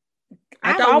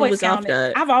 I've always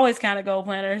counted goal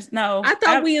planners. No, I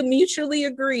thought we mutually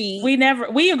agreed.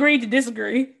 We agreed to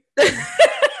disagree.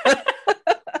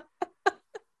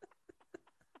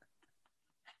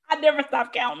 I never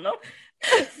stopped counting them.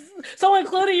 So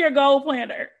including your goal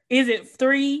planner, is it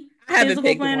 3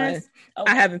 physical planners?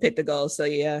 Okay. I haven't picked the goal, so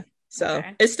yeah. So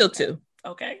it's still 2.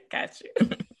 Okay, got you.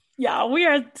 Y'all, we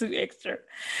are too extra.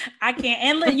 I can't.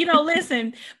 And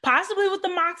listen, possibly with the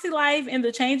Moxie Life and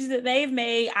the changes that they've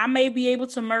made, I may be able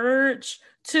to merge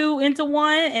 2 into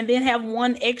 1 and then have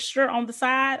 1 extra on the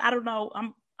side. I don't know.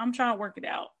 I'm trying to work it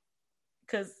out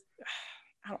because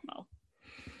I don't know.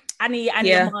 I need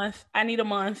a month. I need a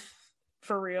month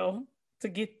for real to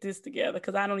get this together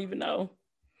because I don't even know.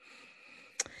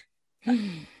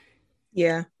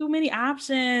 Yeah. Too many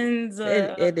options.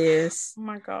 It is. Oh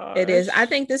my God. It is. I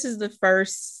think this is the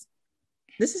first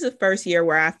This is the first year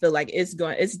where I feel like it's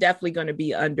definitely going to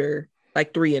be under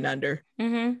like 3 and under,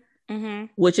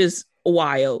 which is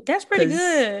wild. That's pretty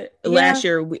good. Last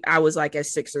year I was like at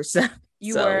 6 or 7.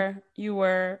 You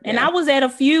were. And I was at a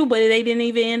few, but they didn't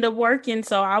even end up working.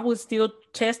 So I was still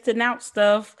testing out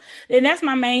stuff. And that's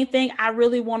my main thing. I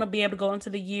really want to be able to go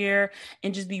into the year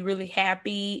and just be really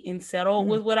happy and settled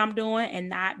with what I'm doing and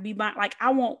not be like, I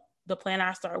want the plan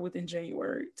I start with in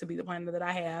January to be the plan that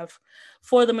I have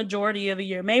for the majority of the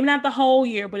year. Maybe not the whole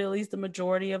year, but at least the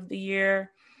majority of the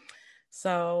year.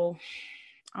 So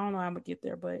I don't know how I'm going to get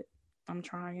there, but I'm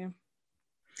trying.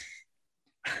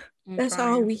 That's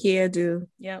all we can do.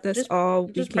 Yeah, that's all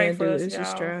we can do is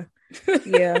just try.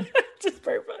 Yeah, just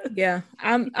pray for us. Yeah,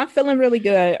 I'm feeling really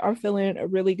good. I'm feeling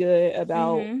really good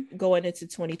about going into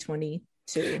 2022.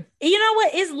 You know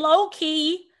what? It's low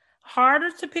key harder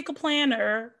to pick a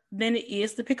planner than it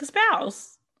is to pick a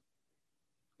spouse.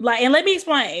 Like, and let me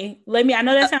explain. I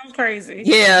know that sounds crazy.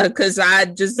 Yeah, because I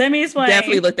just let me explain.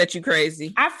 Definitely looked at you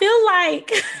crazy. I feel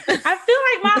like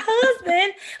my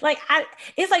husband,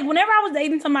 it's like whenever I was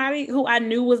dating somebody who I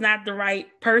knew was not the right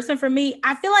person for me,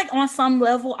 I feel like on some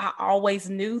level I always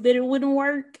knew that it wouldn't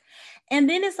work. And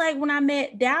then it's like when I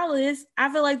met Dallas,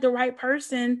 I feel like the right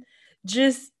person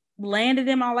just landed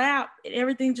in my lap and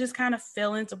everything just kind of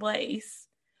fell into place.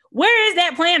 Where is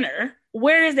that planner?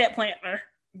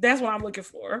 That's what I'm looking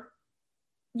for.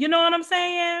 You know what I'm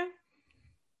saying?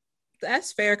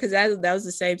 That's fair because that was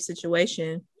the same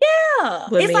situation. Yeah.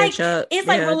 It's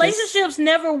like relationships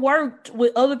never worked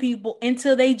with other people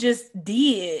until they just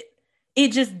did.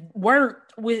 It just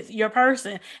worked with your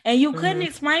person. And you couldn't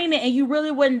explain it and you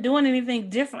really wasn't doing anything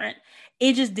different.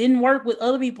 It just didn't work with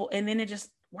other people and then it just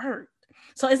worked.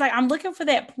 So it's like I'm looking for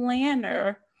that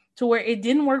planner to where it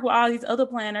didn't work with all these other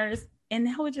planners and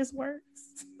now it just works.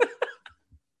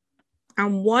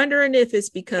 I'm wondering if it's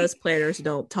because planners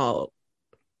don't talk.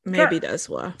 Maybe that's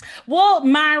why. Well,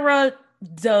 Myra,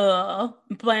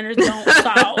 planners don't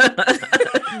talk.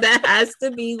 That has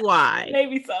to be why.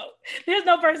 Maybe so. There's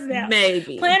no personality.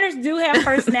 Maybe. Planners do have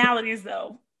personalities,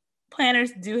 though.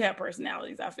 Planners do have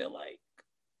personalities, I feel like.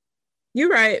 You're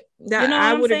right.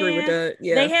 I would agree with that.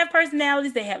 Yeah. They have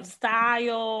personalities. They have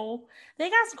style. They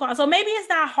got some quality. So maybe it's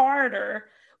not harder,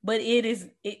 but it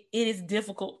is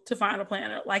difficult to find a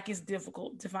planner. Like it's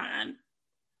difficult to find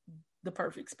the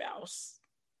perfect spouse.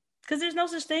 Because there's no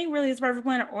such thing really as perfect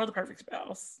planner or the perfect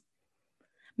spouse.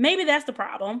 Maybe that's the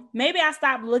problem. Maybe I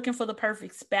stopped looking for the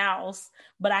perfect spouse,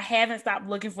 but I haven't stopped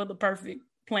looking for the perfect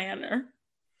planner.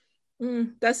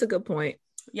 That's a good point.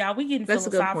 Yeah, we getting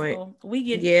philosophical. A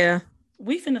good point.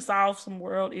 We finna solve some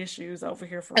world issues over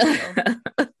here for real.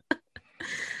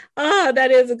 Oh, that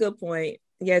is a good point.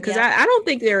 Yeah, because I don't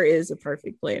think there is a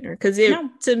perfect planner. Because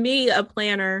to me, a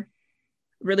planner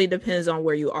really depends on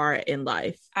where you are in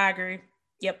life. I agree.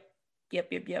 Yep.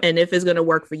 And if it's going to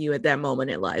work for you at that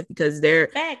moment in life, because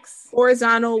facts.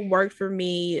 Horizontal worked for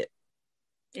me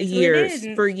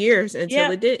for years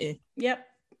until it didn't. Yep.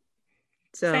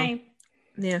 So same.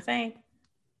 Yeah. Same.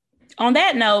 On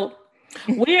that note,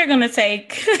 we are going to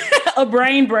take a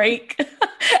brain break,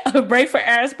 a break for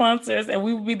our sponsors, and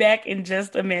we will be back in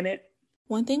just a minute.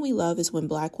 One thing we love is when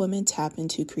Black women tap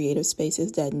into creative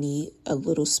spaces that need a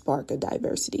little spark of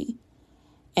diversity.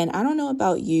 And I don't know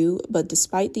about you, but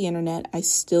despite the internet, I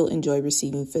still enjoy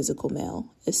receiving physical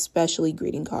mail, especially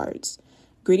greeting cards.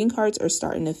 Greeting cards are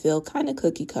starting to feel kind of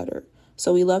cookie cutter,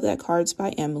 so we love that Cards by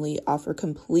Emily offer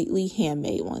completely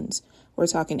handmade ones. We're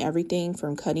talking everything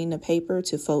from cutting the paper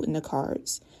to folding the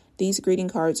cards. These greeting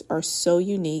cards are so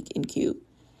unique and cute,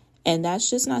 and that's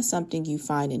just not something you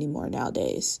find anymore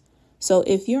nowadays. So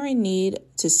if you're in need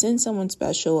to send someone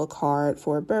special a card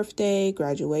for a birthday,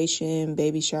 graduation,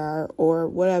 baby shower, or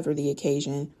whatever the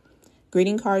occasion,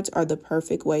 greeting cards are the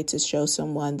perfect way to show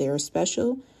someone they're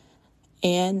special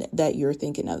and that you're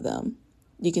thinking of them.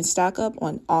 You can stock up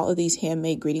on all of these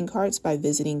handmade greeting cards by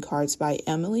visiting Cards by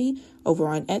Emily over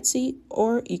on Etsy,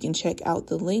 or you can check out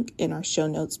the link in our show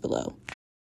notes below.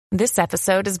 This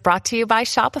episode is brought to you by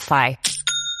Shopify.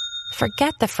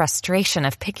 Forget the frustration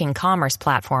of picking commerce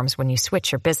platforms when you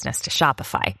switch your business to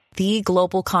Shopify, the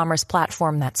global commerce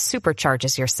platform that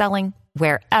supercharges your selling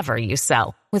wherever you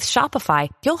sell. With Shopify,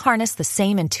 you'll harness the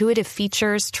same intuitive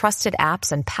features, trusted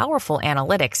apps, and powerful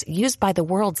analytics used by the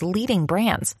world's leading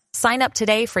brands. Sign up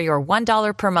today for your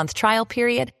 $1 per month trial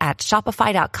period at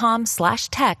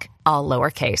shopify.com/tech, all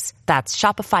lowercase. That's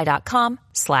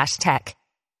shopify.com/tech.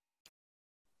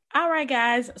 All right,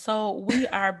 guys. So we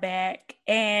are back.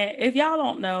 And if y'all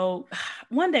don't know,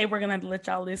 one day we're going to let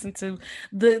y'all listen to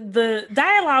the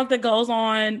dialogue that goes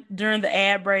on during the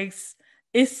ad breaks.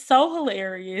 It's so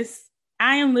hilarious.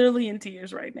 I am literally in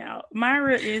tears right now.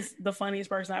 Myra is the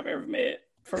funniest person I've ever met,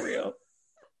 for real.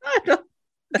 I don't.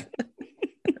 Part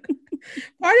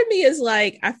of me is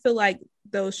like, I feel like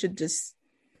those should just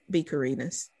be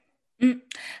Karina's.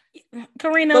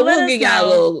 Karina, but let we'll us give know y'all a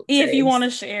little if taste. you want to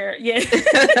share. Yes,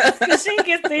 because she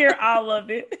gets to hear all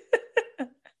of it.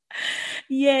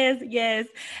 Yes.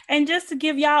 And just to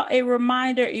give y'all a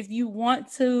reminder, if you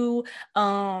want to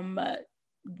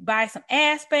buy some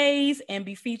ad space and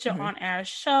be featured on our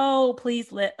show,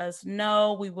 please let us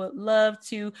know. We would love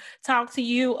to talk to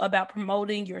you about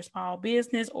promoting your small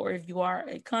business, or if you are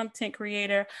a content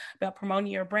creator, about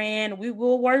promoting your brand. We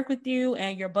will work with you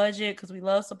and your budget, because we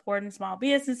love supporting small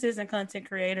businesses and content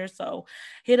creators. So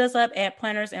hit us up at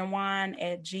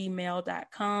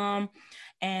plannersandwine@gmail.com,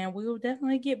 and we will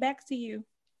definitely get back to you.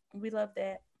 We love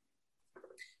that.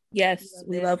 Yes,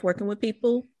 we love working with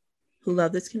people who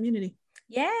love this community.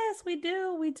 Yes, we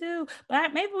do.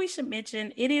 But maybe we should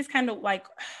mention, it is kind of like,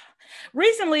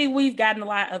 recently we've gotten a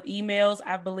lot of emails,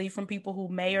 I believe, from people who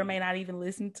may or may not even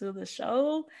listen to the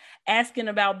show, asking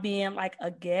about being like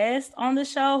a guest on the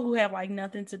show, who have like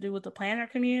nothing to do with the planner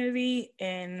community.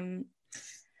 And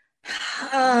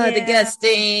the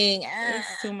guesting,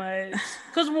 it's too much.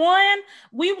 Because one,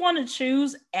 we want to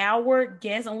choose our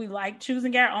guests, and we like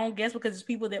choosing our own guests because it's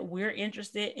people that we're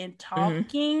interested in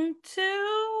talking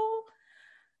to.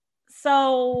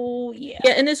 So yeah,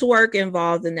 and there's work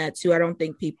involved in that too. I don't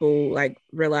think people like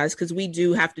realize, because we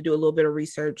do have to do a little bit of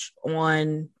research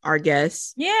on our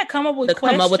guests. Come up with the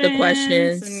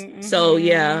questions. So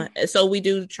we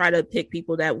do try to pick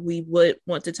people that we would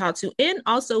want to talk to, and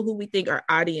also who we think our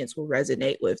audience will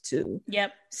resonate with too.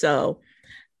 So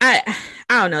I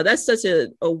don't know, that's such a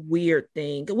weird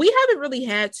thing. We haven't really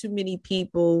had too many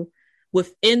people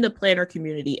within the planner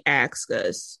community ask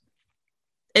us.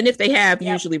 And if they have,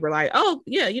 usually we're like, oh,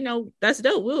 yeah, that's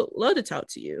dope. We'll love to talk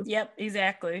to you.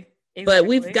 Exactly. But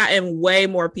we've gotten way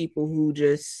more people who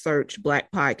just search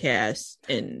Black podcasts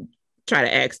and try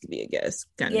to ask to be a guest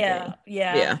kind of thing.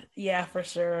 Yeah, for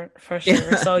sure.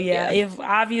 So if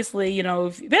obviously,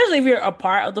 especially if you're a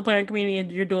part of the planner community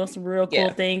and you're doing some real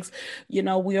cool things,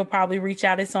 we'll probably reach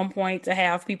out at some point to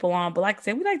have people on. But like I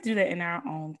said, we like to do that in our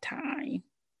own time.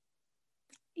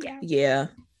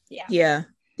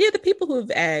 Yeah, the people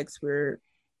who've asked,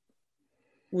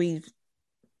 we've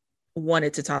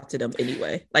wanted to talk to them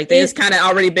anyway. Like, it's kind of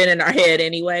already been in our head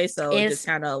anyway, so it just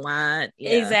kind of aligned.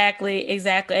 Exactly.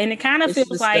 And it kind of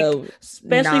feels like,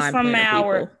 especially from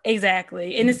our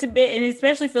and it's a bit, and it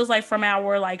especially feels like from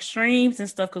our like streams and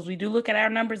stuff, because we do look at our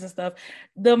numbers and stuff.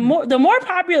 The more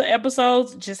popular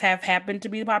episodes just have happened to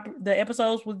be the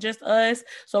episodes with just us.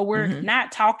 So we're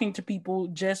not talking to people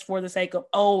just for the sake of,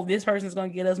 oh, this person's going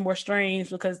to get us more streams,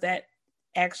 because that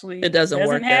actually it doesn't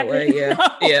work happen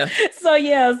that way. So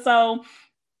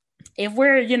if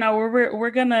we're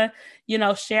we're gonna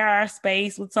share our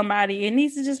space with somebody, it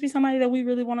needs to just be somebody that we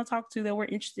really want to talk to, that we're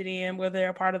interested in, whether they're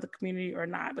a part of the community or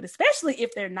not, but especially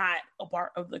if they're not a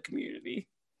part of the community.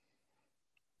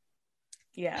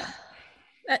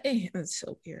 That's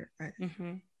so weird, right?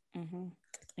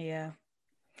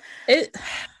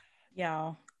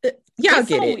 Y'all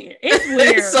get it. Weird. It's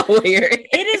weird. It's so weird.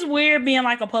 It is weird being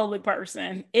like a public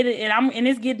person. And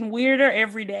it's getting weirder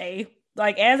every day.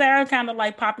 Like, as our kind of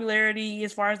like popularity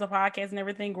as far as the podcast and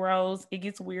everything grows, it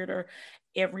gets weirder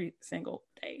every single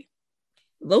day.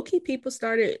 Low-key people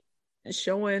started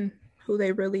showing who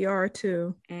they really are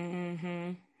too.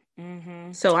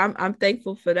 So I'm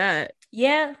thankful for that.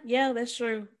 Yeah, that's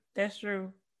true.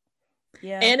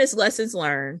 Yeah. And it's lessons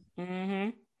learned.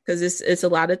 Because it's a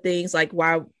lot of things, like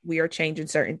why we are changing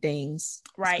certain things,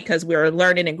 right? Because we are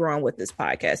learning and growing with this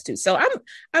podcast too. So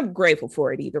I'm grateful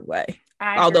for it either way.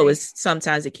 Although it's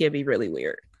sometimes it can be really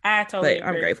weird. I totally agree.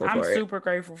 I'm grateful for it. I'm super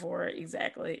grateful for it.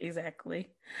 Exactly.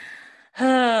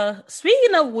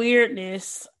 Speaking of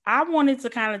weirdness, I wanted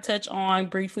to kind of touch on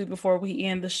briefly before we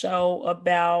end the show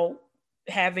about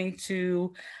having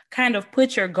to kind of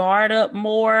put your guard up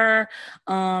more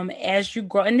as you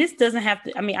grow. And this doesn't have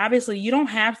to, obviously you don't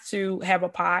have to have a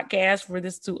podcast for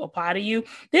this to apply to you.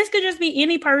 This could just be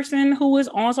any person who is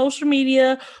on social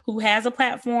media, who has a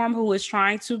platform, who is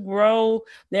trying to grow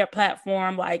their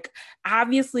platform. Like,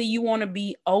 obviously you want to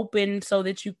be open so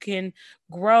that you can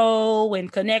grow and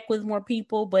connect with more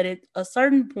people, but at a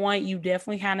certain point you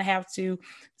definitely kind of have to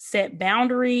set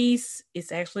boundaries.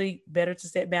 It's actually better to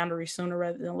set boundaries sooner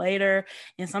rather than later,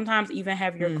 and sometimes even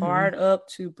have your guard up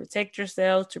to protect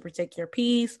yourself, to protect your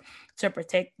peace, to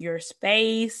protect your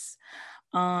space,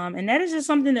 and that is just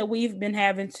something that we've been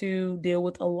having to deal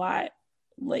with a lot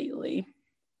lately.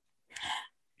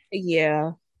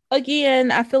 Yeah,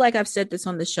 again, I feel like I've said this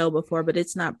on the show before, but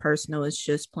it's not personal. It's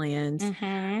just plans.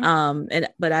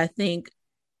 But I think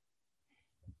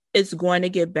it's going to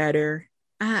get better.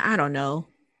 I don't know.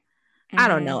 I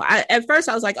don't know. At first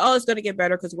I was like, oh, it's going to get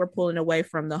better because we're pulling away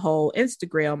from the whole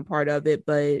Instagram part of it.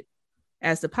 But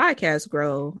as the podcast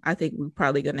grow, I think we're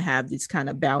probably going to have these kind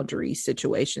of boundary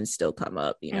situations still come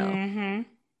up, you know?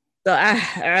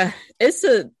 So it's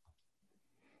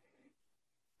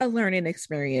a learning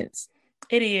experience.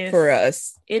 It is for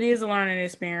us. It is a learning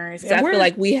experience. So I feel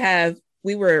like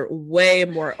we were way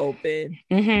more open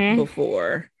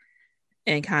before,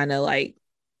 and kind of like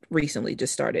recently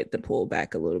just started to pull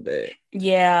back a little bit.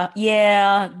 Yeah,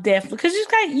 definitely. Because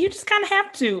you just kind of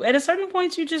have to. At a certain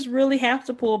point, you just really have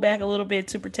to pull back a little bit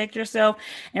to protect yourself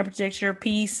and protect your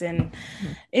peace. And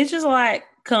it's just like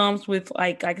comes with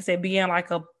like I said, being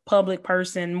like a public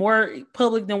person, more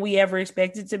public than we ever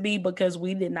expected to be, because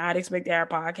we did not expect our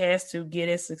podcast to get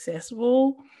as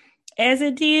successful as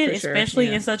it did,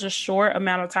 especially in such a short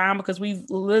amount of time, because we've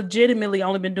legitimately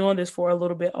only been doing this for a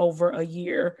little bit over a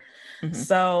year.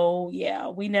 So yeah,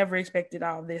 we never expected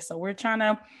all of this. So we're trying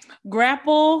to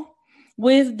grapple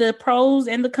with the pros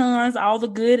and the cons, all the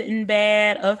good and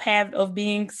bad of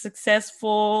being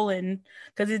successful, and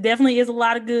because it definitely is a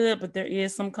lot of good, but there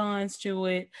is some cons to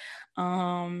it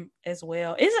as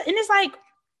well. It's like,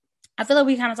 I feel like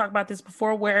we kind of talked about this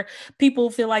before, where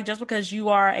people feel like just because you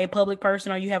are a public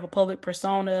person or you have a public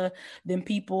persona, then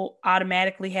people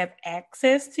automatically have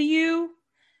access to you.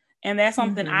 And that's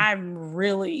something I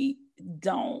really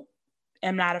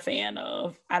am not a fan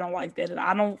of. I don't like that.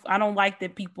 I don't like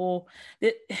that people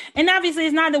that, and obviously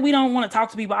it's not that we don't want to talk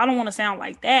to people. I don't want to sound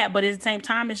like that, but at the same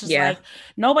time, it's just like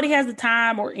nobody has the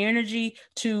time or energy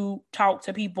to talk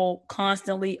to people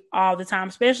constantly all the time,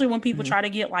 especially when people try to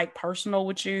get like personal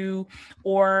with you,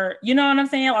 or you know what I'm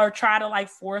saying, or try to like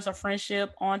force a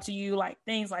friendship onto you, like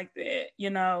things like that,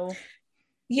 you know?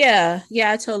 Yeah,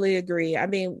 I totally agree. I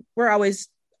mean, we're always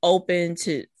open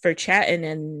for chatting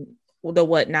and the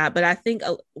whatnot, but I think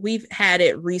we've had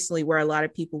it recently where a lot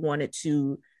of people wanted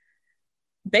to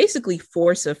basically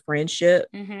force a friendship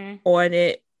on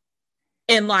it,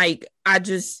 and like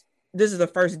this is the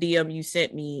first DM you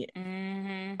sent me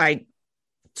like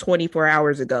 24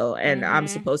 hours ago, and I'm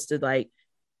supposed to like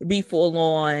be full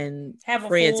on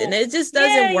friends, and it just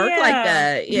doesn't work like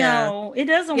that. No, it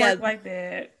doesn't work like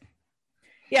that.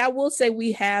 Yeah, I will say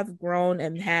we have grown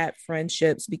and had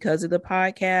friendships because of the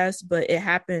podcast, but it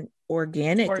happened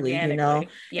organically. You know,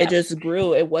 it just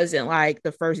grew. It wasn't like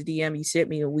the first DM you sent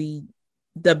me and we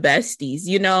the besties,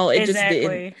 you know, it just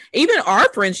didn't. Even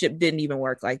our friendship didn't even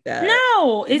work like that.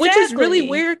 No, which is really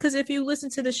weird, because if you listen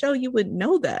to the show, you would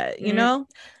know that, you know?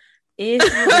 If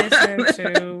you listen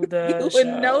to the you show,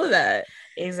 would know that.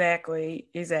 Exactly.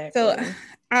 So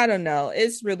I don't know.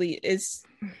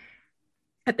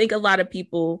 I think a lot of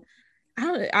people,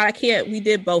 we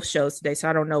did both shows today, so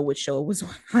I don't know which show it was on,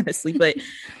 honestly, but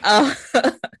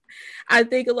I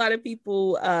think a lot of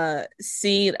people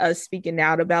seen us speaking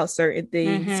out about certain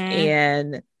things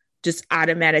and just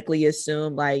automatically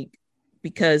assume, like,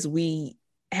 because we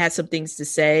had some things to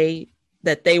say,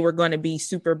 that they were going to be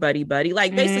super buddy,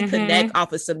 like basically connect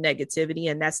off of some negativity.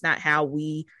 And that's not how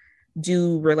we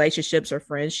do relationships or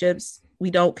friendships. We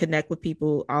don't connect with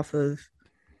people off of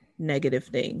negative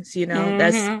things, you know.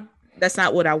 That's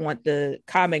not what I want the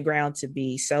common ground to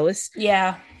be. So it's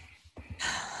that's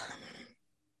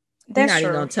we're not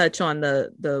even gonna touch on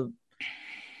the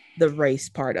race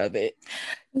part of it.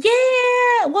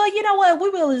 Well, you know what,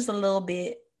 we will just a little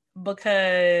bit,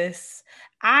 because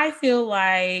I feel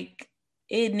like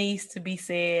it needs to be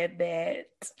said that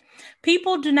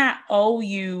people do not owe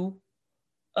you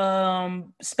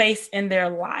space in their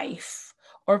life,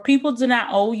 or people do not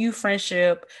owe you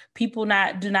friendship. People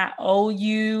do not owe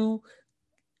you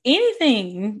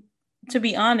anything, to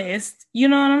be honest. You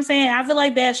know what I'm saying? I feel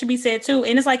like that should be said too.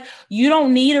 And it's like, you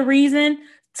don't need a reason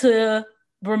to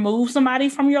remove somebody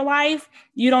from your life.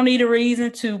 You don't need a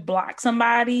reason to block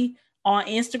somebody on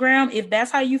Instagram. If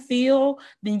that's how you feel,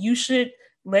 then you should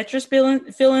let your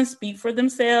feelings speak for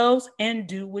themselves and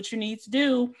do what you need to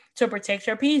do to protect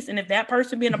your peace. And if that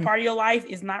person being a part of your life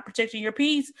is not protecting your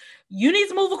peace, you need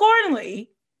to move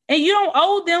accordingly. And you don't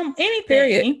owe them anything.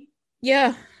 Period.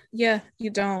 Yeah,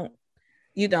 you don't.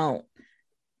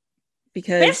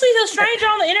 Because especially a stranger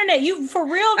on the internet, you for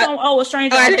real don't owe a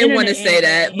stranger. I didn't want to say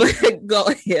that, but go.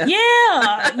 Yeah,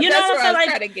 you know what I'm saying.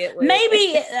 Like, maybe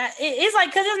it's like,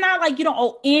 because it's not like you don't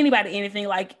owe anybody anything.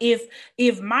 Like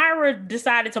if Myra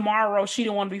decided tomorrow she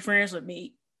didn't want to be friends with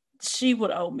me, she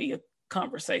would owe me a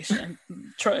conversation.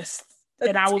 Trust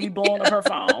that I would be blowing up her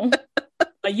phone.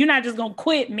 Like, you're not just gonna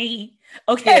quit me,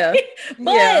 okay?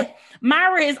 But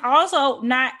Myra is also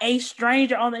not a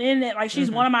stranger on the internet. Like, she's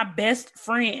one of my best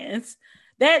friends.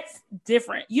 That's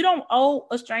different. You don't owe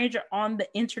a stranger on the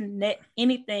internet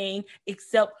anything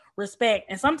except respect.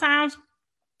 And sometimes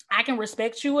I can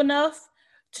respect you enough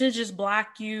to just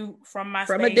block you from my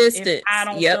space a distance if I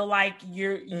don't feel like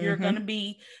you're gonna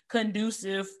be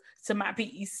conducive to my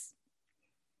peace.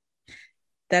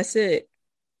 That's it.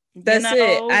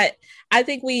 I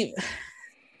think we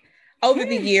over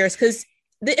the years, because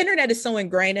the internet is so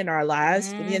ingrained in our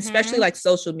lives, especially like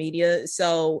social media.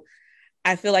 So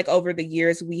I feel like over the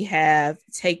years we have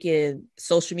taken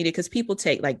social media, because people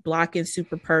take like blocking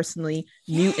super personally,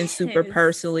 muting super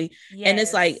personally. And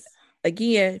it's like,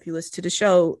 again, if you listen to the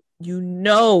show, you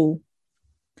know,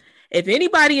 if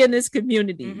anybody in this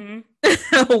community,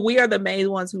 we are the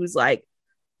main ones who's like,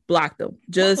 block them,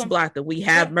 just block them. We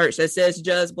have merch that says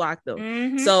just block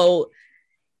them. So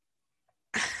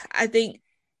I think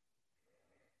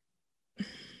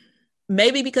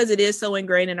maybe because it is so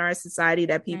ingrained in our society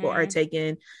that people are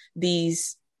taking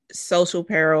these social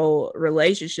peril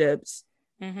relationships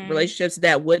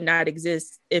that would not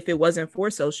exist if it wasn't for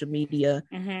social media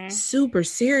super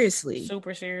seriously.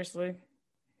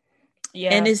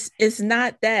 Yeah. And it's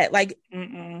not that, like,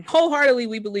 wholeheartedly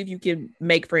we believe you can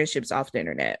make friendships off the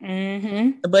internet,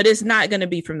 but it's not going to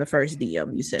be from the first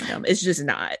DM you send them. It's just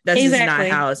not. That's just not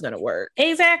how it's going to work.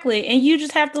 Exactly. And you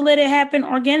just have to let it happen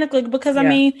organically, because I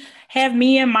mean, have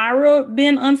me and Myra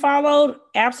been unfollowed?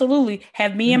 Absolutely.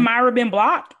 Have me and Myra been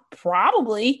blocked?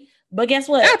 Probably. But guess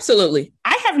what? Absolutely.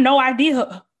 I have no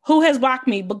idea who has blocked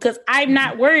me, because I'm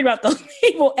not worried about those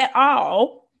people at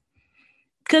all.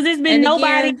 Because there's been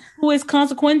nobody who is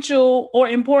consequential or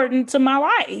important to my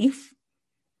life.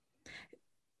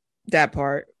 That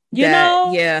part. You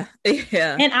know? Yeah.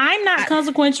 And I'm not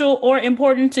consequential or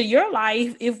important to your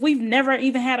life if we've never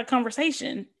even had a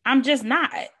conversation. I'm just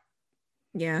not.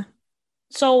 Yeah.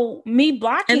 So me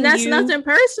blocking you, and that's you, nothing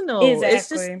personal.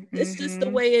 Exactly. It's just the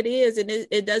way it is. And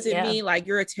it doesn't mean like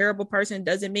you're a terrible person. It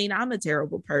doesn't mean I'm a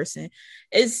terrible person.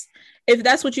 If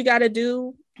that's what you got to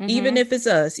do, even if it's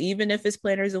us, even if it's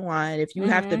Planners and Wine, if you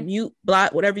have to mute,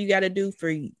 block, whatever you got to do for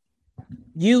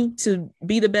you to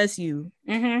be the best you.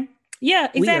 Yeah,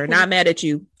 exactly. We are not mad at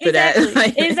you for that.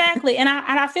 Exactly. And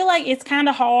I feel like it's kind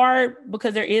of hard,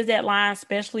 because there is that line,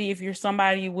 especially if you're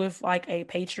somebody with like a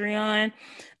Patreon,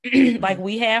 like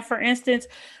we have, for instance.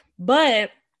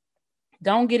 But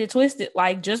don't get it twisted.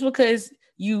 Like, just because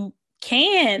you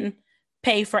can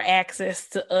pay for access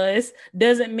to us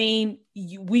doesn't mean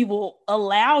we will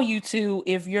allow you to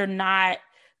if you're not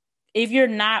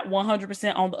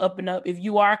 100% on the up and up. If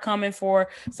you are coming for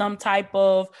some type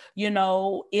of,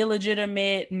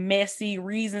 illegitimate, messy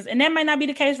reasons, and that might not be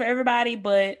the case for everybody,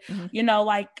 but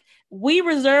like, we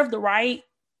reserve the right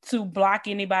to block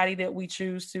anybody that we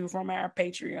choose to from our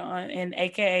Patreon, and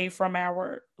AKA from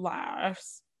our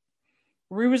lives.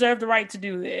 We reserve the right to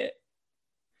do that.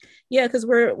 Yeah, because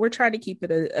we're trying to keep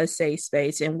it a safe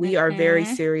space, and we are very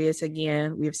serious.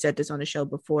 Again, we've said this on the show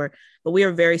before, but we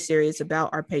are very serious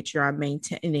about our Patreon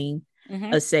maintaining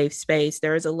a safe space.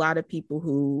 There's a lot of people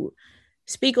who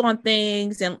speak on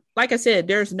things, and like I said,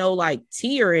 there's no like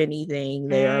tea or anything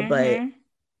there, but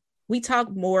we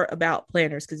talk more about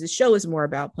planners because the show is more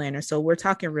about planners. So we're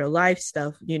talking real life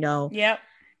stuff, Yep.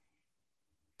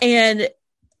 And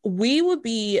we would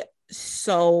be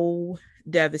so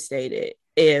devastated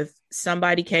if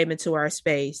somebody came into our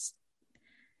space,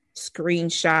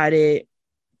 screenshotted,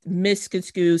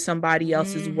 misconstrued somebody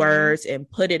else's words, and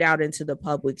put it out into the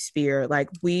public sphere. Like,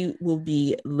 we will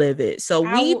be livid. So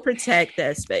we protect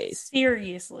that space.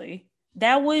 Seriously.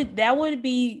 That would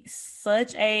be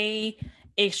such a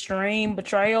extreme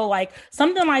betrayal. Like,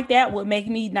 something like that would make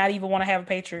me not even want to have a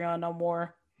Patreon no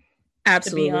more.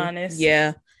 Absolutely. To be honest.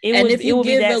 Yeah. If you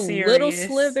give a little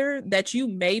slither that you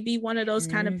may be one of those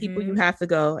kind of people, you have to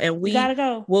go. And we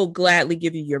will gladly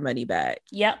give you your money back.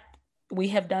 Yep. We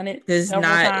have done it several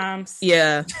times.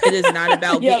 Yeah. It is not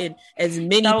about getting as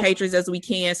many patrons as we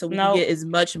can so we can get as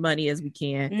much money as we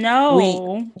can.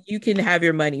 You can have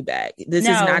your money back. This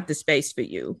is not the space for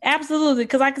you. Absolutely.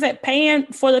 Because like I said, paying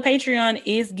for the Patreon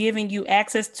is giving you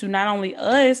access to not only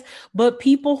us, but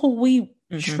people who we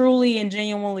truly and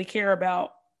genuinely care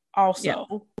about also.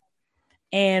 Yeah.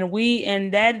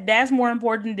 And that's more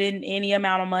important than any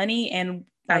amount of money. And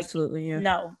absolutely, yeah.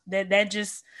 No, that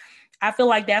just, I feel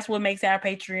like that's what makes our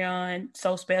Patreon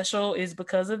so special, is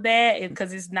because of that.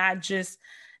 Because it's not just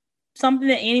something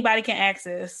that anybody can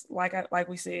access, like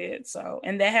we said. So,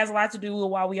 and that has a lot to do with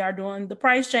why we are doing the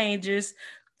price changes,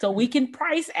 so we can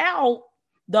price out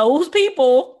those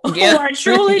people who are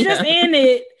truly just in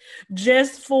it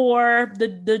just for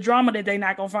the drama that they're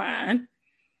not gonna find.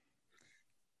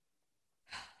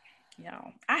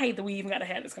 Y'all, I hate that we even got to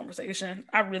have this conversation.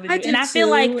 I really do. And I feel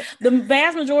like the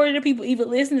vast majority of the people even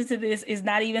listening to this is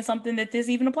not even something that this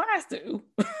even applies to.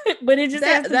 But it just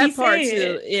has to be said.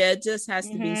 Too. Yeah, it just has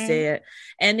to be said.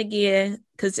 And again,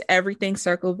 because everything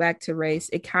circled back to race,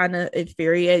 it kind of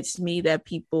infuriates me that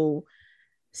people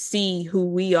see who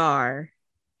we are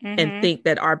and think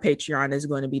that our Patreon is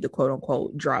going to be the quote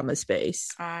unquote drama space.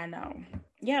 I know.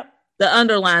 Yep. The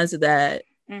underlines of that.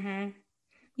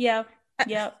 Yep.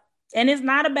 And it's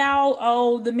not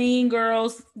about, the mean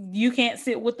girls, you can't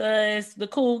sit with us, the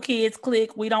cool kids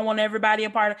clique, we don't want everybody a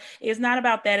part of. It's not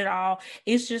about that at all.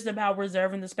 It's just about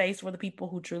reserving the space for the people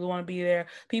who truly want to be there,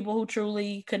 people who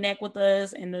truly connect with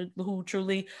us and who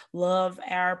truly love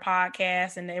our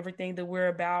podcast and everything that we're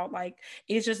about. Like,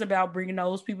 it's just about bringing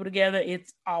those people together.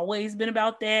 It's always been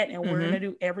about that, and we're going to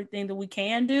do everything that we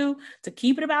can do to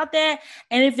keep it about that.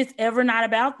 And if it's ever not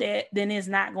about that, then it's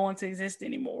not going to exist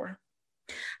anymore.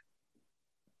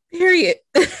 Period.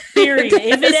 If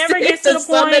it ever gets to the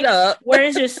point where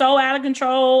it's just so out of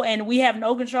control and we have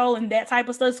no control and that type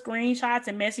of stuff, screenshots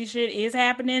and messy shit is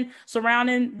happening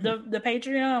surrounding the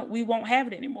Patreon, we won't have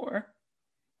it anymore.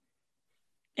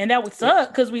 And that would suck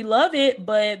because we love it,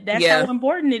 but that's how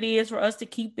important it is for us to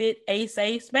keep it a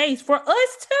safe space for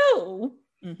us too.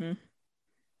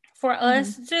 For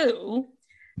us too.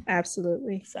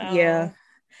 Absolutely. So,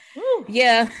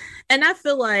 yeah. And I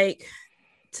feel like,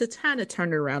 to kind of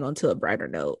turn it around onto a brighter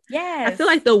note. I feel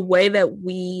like the way that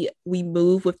we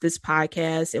move with this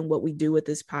podcast and what we do with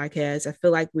this podcast, I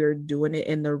feel like we're doing it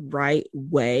in the right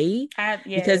way.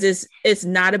 Because it's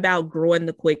not about growing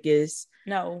the quickest.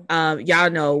 No. Y'all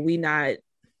know we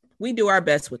do our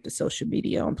best with the social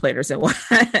media on Planners and Wine.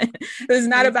 It's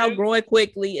not about growing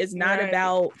quickly. It's not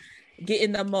about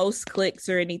getting the most clicks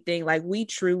or anything. Like, we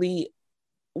truly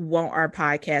want our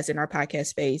podcast and our podcast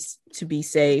space to be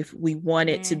safe. We want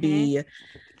it to be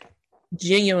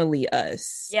genuinely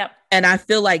us. And I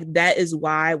feel like that is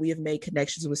why we have made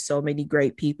connections with so many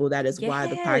great people. That is why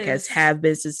the podcasts have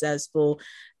been successful.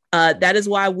 That is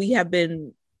why we have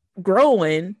been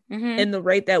growing in the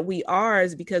rate that we are,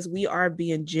 is because we are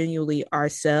being genuinely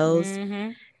ourselves.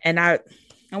 And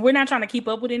we're not trying to keep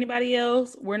up with anybody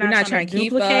else. We're not trying to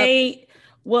duplicate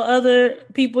what other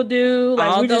people do. Like,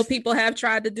 although people have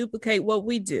tried to duplicate what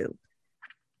we do.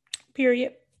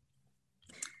 Period.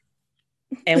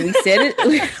 And we said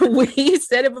it. We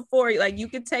said it before. Like, you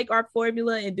can take our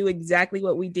formula and do exactly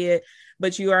what we did,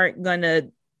 but you aren't gonna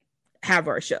have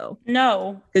our show.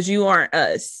 No, because you aren't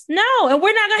us. No, and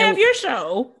we're not gonna have your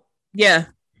show. Yeah.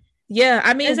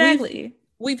 I mean, exactly.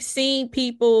 We've seen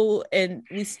people, and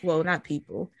not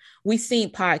people. We've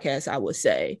seen podcasts, I would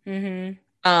say.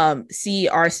 See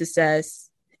our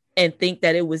success and think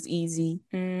that it was easy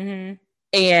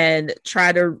and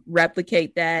try to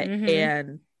replicate that,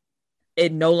 and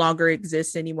it no longer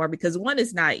exists anymore because one,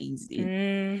 is not easy.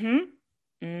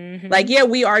 Like,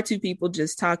 we are two people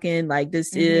just talking. Like,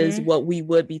 this is what we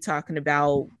would be talking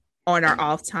about on our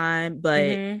off time,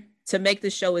 but to make the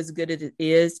show as good as it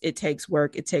is, it takes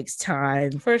work, it takes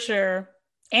time, for sure,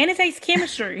 and it takes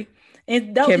chemistry.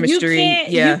 And chemistry,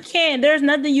 you can't. There's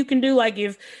nothing you can do. Like,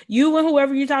 if you and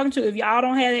whoever you're talking to, if y'all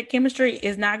don't have that chemistry,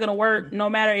 it's not gonna work. No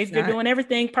matter if you're doing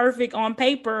everything perfect on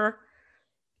paper,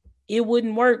 it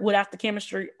wouldn't work without the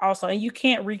chemistry also. And you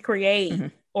can't recreate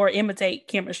or imitate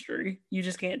chemistry. You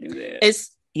just can't do that.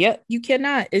 You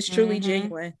cannot. It's truly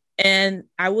genuine. And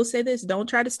I will say this: don't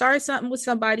try to start something with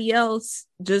somebody else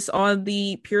just on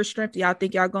the pure strength y'all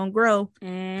think y'all gonna grow.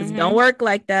 Because don't work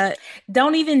like that.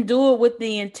 Don't even do it with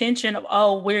the intention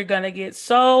of, we're gonna get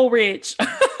so rich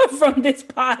from this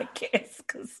podcast.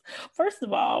 Because first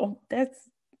of all, that's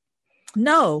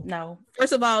no.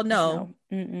 First of all, no.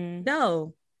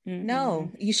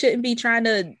 You shouldn't be trying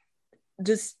to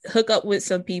just hook up with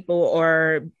some people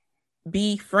or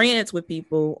be friends with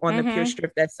people on the pure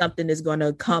strip that something is going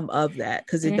to come of that,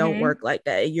 because it don't work like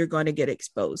that, and you're going to get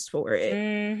exposed for it.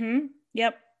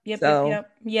 Yep.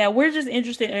 Yeah, we're just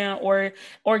interested in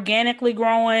organically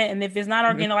growing, and if it's not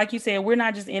organic, like you said, we're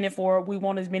not just in it for, we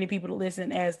want as many people to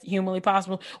listen as humanly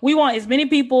possible. We want as many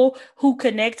people who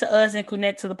connect to us and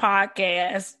connect to the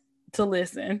podcast to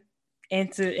listen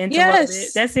and to love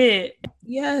it. That's it.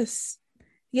 Yes.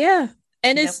 Yeah.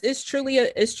 And it's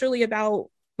truly about,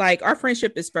 like, our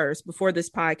friendship is first before this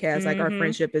podcast. Like, our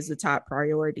friendship is the top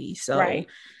priority. So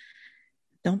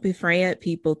don't befriend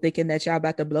people thinking that y'all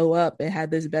about to blow up and have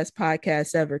this best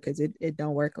podcast ever, because it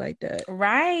don't work like that.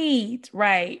 Right.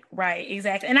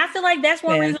 Exactly. And I feel like that's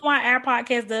one reason why our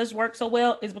podcast does work so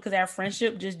well, is because our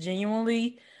friendship just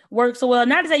genuinely works so well.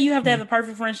 Not to say you have to have a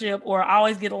perfect friendship or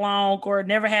always get along or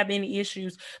never have any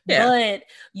issues, but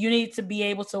you need to be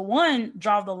able to, one,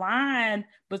 draw the line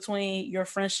between your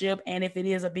friendship and if it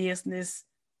is a business,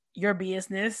 your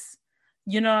business.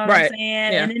 You know what I'm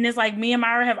saying? Yeah. And then it's like me and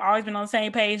Myra have always been on the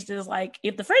same page. Just like,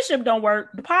 if the friendship don't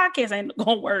work, the podcast ain't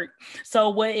gonna work.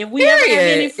 So what if we ever have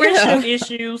any friendship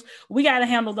issues, we got to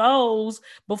handle those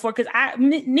before, because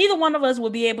neither one of us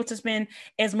will be able to spend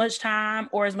as much time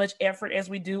or as much effort as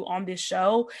we do on this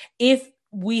show if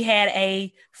we had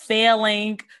a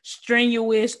failing,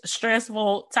 strenuous,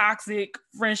 stressful, toxic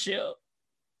friendship.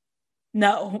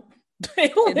 No.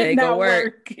 It would not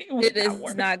work. It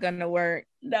is not gonna work.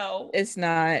 No, it's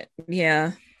not.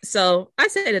 Yeah. So I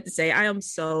say that to say I am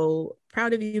so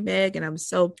proud of you, Meg, and I'm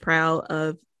so proud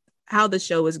of how the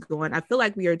show is going. I feel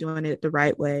like we are doing it the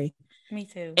right way. Me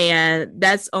too. And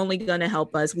that's only going to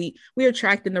help us. We're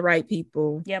attracting the right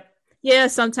people. Yep. Yeah,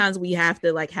 sometimes we have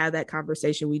to like have that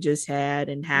conversation we just had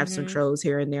and have some trolls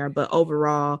here and there, but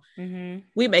overall,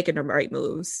 we making the right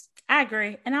moves. I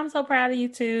agree. And I'm so proud of you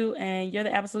too. And you're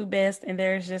the absolute best. And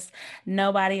there's just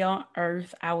nobody on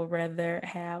earth I would rather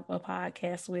have a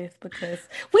podcast with, because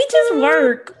we just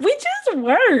work.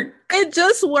 It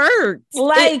just works.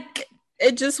 Like,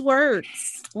 it just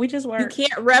works. We just work. You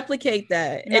can't replicate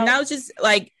that. Nope. And I was just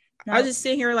like, I was just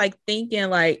sitting here like thinking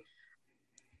like,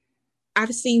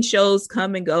 I've seen shows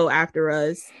come and go after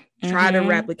us, try to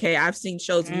replicate. I've seen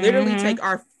shows literally take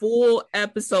our full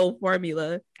episode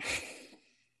formula,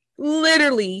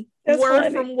 literally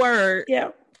word from word,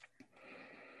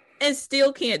 and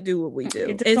still can't do what we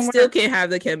do, and still can't have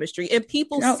the chemistry, and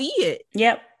people see it.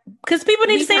 Because people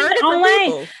need to stay in their own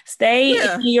lane. Stay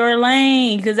in your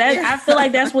lane, because I feel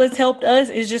like that's what's helped us,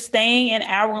 is just staying in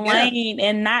our lane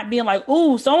and not being like,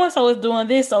 ooh, so and so is doing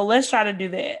this, so let's try to do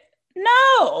that.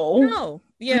 No.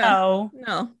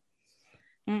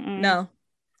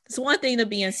 It's one thing to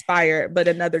be inspired, but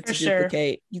another to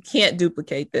duplicate. Sure. You can't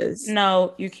duplicate this.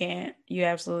 No, you can't. You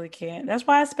absolutely can't. That's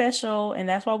why it's special, and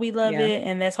that's why we love it,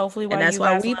 and that's hopefully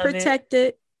why we protect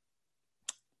it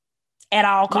at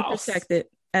all costs. We protect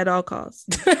it at all costs.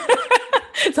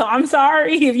 So I'm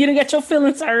sorry if you didn't get your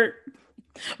feelings hurt,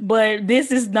 but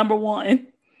this is number one.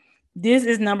 This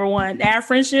is number one. Our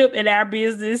friendship and our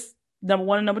business, number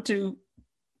one and number two.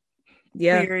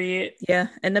 Yeah. Period. Yeah.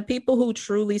 And the people who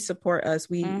truly support us,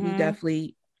 we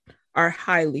definitely are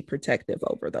highly protective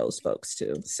over those folks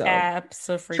too. So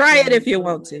absolutely, try it if you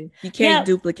want to. You can't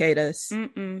duplicate us.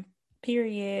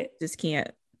 Period. Just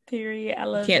can't. Period. I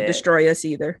love it. You can't destroy us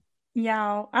either.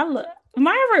 Y'all, I love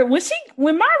Myra.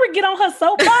 When Myra get on her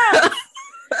soapbox,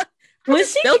 when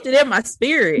she felt it in my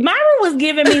spirit. Myra was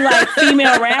giving me like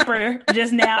female rapper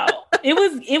just now. It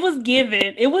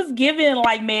was given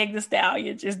like Meg Thee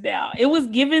Stallion just now. It was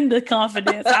given the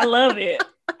confidence. I love it.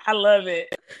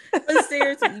 But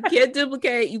seriously, you can't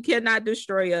duplicate. You cannot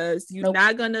destroy us. You're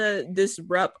not gonna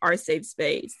disrupt our safe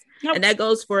space. And that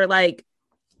goes for like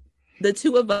the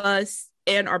two of us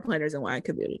and our Planners in Wine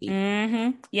community.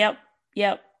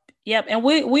 Yep. And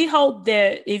we hope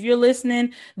that if you're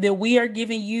listening, that we are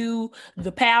giving you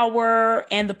the power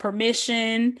and the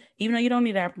permission, even though you don't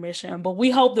need our permission, but we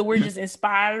hope that we're just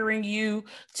inspiring you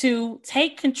to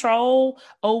take control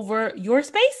over your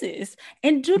spaces,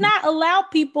 and do not allow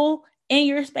people in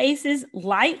your spaces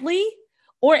lightly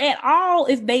or at all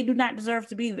if they do not deserve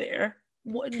to be there.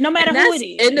 No matter who it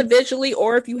is, individually,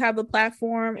 or if you have a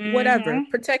platform, whatever,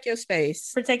 protect your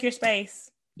space.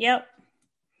 Yep.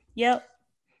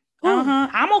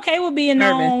 I'm okay with being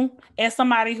known as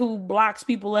somebody who blocks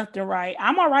people left and right.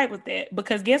 I'm all right with that,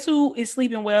 because guess who is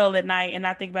sleeping well at night and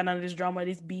not think about none of this drama,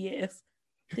 this BS?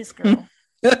 This girl.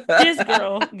 This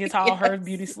girl gets all her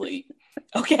beauty sleep.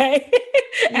 Okay.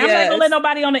 I'm not gonna let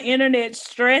nobody on the internet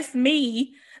stress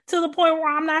me to the point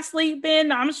where I'm not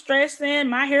sleeping, I'm stressing,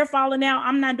 my hair falling out.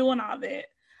 I'm not doing all that.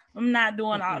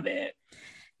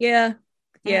 Yeah.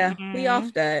 We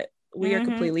off that. We are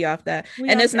completely off that.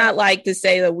 And it's not like to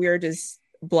say that we're just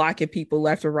blocking people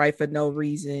left or right for no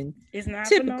reason. It's not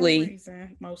typically for no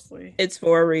reason, mostly. It's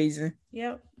for a reason.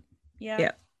 Yep.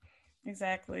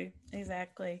 Exactly.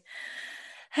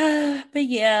 But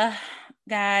yeah,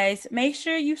 Guys, make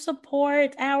sure you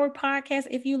support our podcast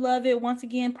if you love it. Once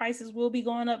again, prices will be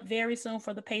going up very soon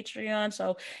for the Patreon.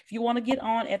 So if you want to get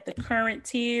on at the current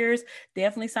tiers,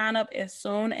 definitely sign up as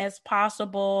soon as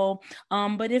possible.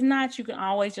 But if not, you can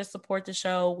always just support the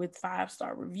show with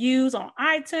 5-star reviews on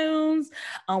iTunes.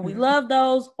 We love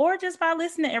those, or just by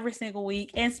listening every single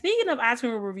week. And speaking of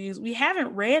iTunes reviews, we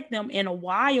haven't read them in a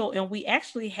while, and we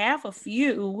actually have a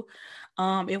few.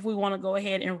 If we want to go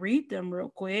ahead and read them real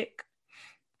quick.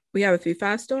 We have a few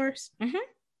 5 stars. Mm-hmm.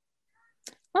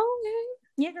 Okay.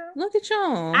 Yeah, girl. Look at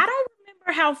y'all. I don't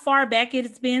remember how far back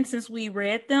it's been since we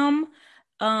read them.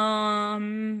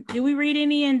 Did we read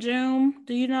any in June?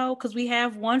 Do you know? Because we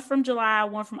have one from July,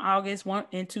 one from August, one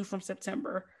and 2 from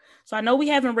September. So I know we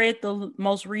haven't read the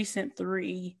most recent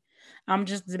 3. I'm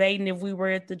just debating if we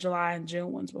read the July and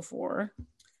June ones before.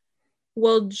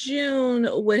 Well, June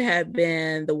would have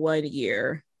been the 1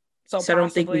 year. So I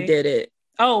don't think we did it.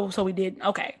 Oh, so we did.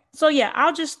 Okay. So yeah,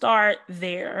 I'll just start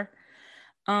there.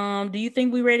 Do you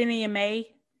think we read any in May?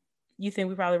 You think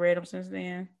we probably read them since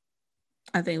then?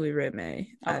 I think we read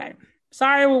May. Okay.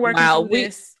 Sorry, we're working through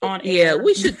this on air. Yeah,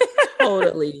 we should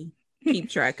totally keep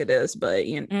track of this, but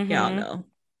y'all know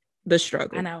the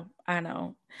struggle. I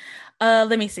know.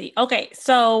 Let me see. Okay,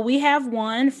 so we have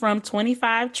one from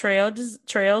 25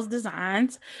 Trails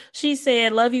Designs. She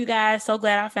said, love you guys. So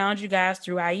glad I found you guys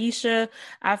through Aisha.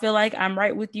 I feel like I'm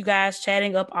right with you guys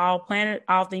chatting up all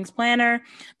things planner.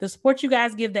 The support you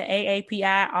guys give the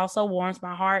AAPI also warms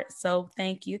my heart. So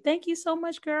thank you. Thank you so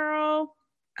much, girl.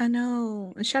 I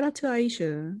know. And shout out to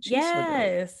Aisha. She's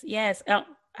yes.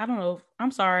 I don't know.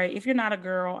 I'm sorry. If you're not a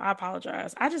girl, I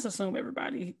apologize. I just assume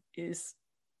everybody is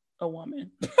a woman.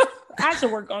 I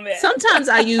should work on that. Sometimes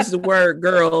I use the word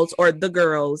girls or the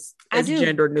girls as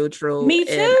gender neutral. Me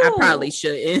too. And I probably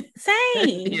shouldn't.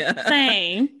 Same.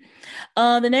 Same.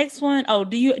 The next one. Oh,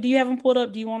 do you have them pulled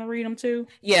up? Do you want to read them too?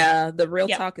 Yeah, the Real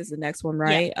Talk is the next one,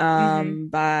 right? Yeah.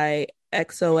 By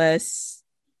XOS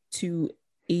to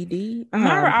ED.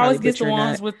 Myra always gets the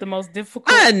ones with the most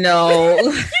difficult. I know.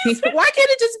 Why can't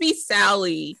it just be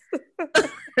Sally?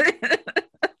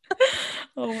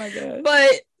 Oh my god.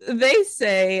 But they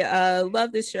say,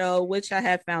 love the show, which I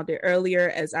had found it earlier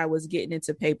as I was getting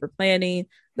into paper planning.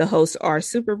 The hosts are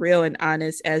super real and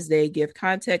honest as they give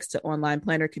context to online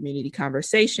planner community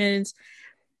conversations.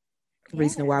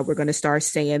 Reason why we're going to start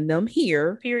saying them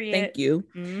here. Period. Thank you.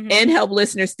 And help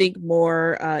listeners think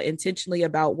more intentionally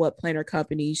about what planner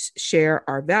companies share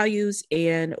our values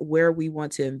and where we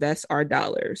want to invest our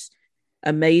dollars.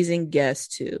 Amazing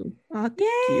guest too. Oh,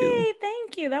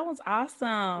 thank you. That was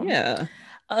awesome. Yeah.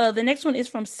 The next one is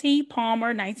from C.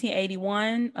 Palmer,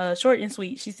 1981. Short and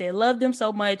sweet. She said, love them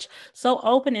so much. So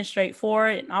open and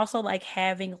straightforward, and also like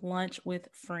having lunch with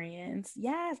friends.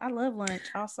 Yes, I love lunch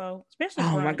also, especially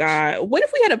brunch. My God. What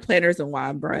if we had a planners and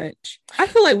wine brunch? I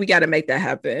feel like we got to make that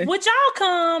happen. Would y'all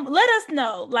come? Let us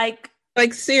know. Like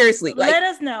seriously, let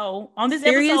us know on this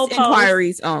serious episode.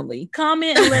 Inquiries only.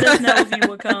 Comment and let us know if you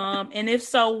would come, and if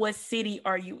so, what city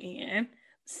are you in?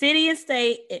 City and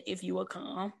state, and if you would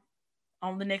come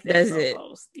on the next episode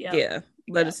post.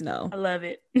 Let us know. I love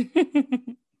it.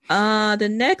 The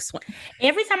next one.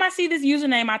 Every time I see this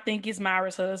username, I think it's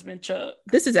Myra's husband, Chuck.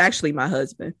 This is actually my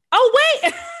husband. Oh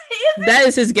wait, that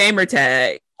is his gamer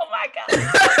tag. Oh my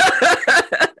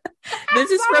god. This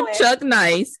is from Chuck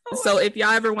Nice. So if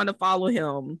y'all ever want to follow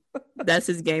him, that's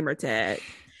his gamer tag.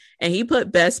 And he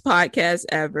put best podcast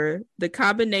ever. The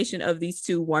combination of these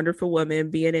two wonderful women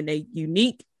being in a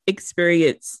unique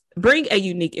experience, bring a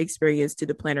unique experience to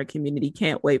the planner community.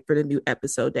 Can't wait for the new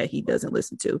episode that he doesn't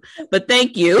listen to. But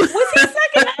thank you. Was he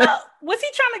sucking up? Was he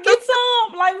trying to get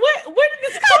some? Like what? Where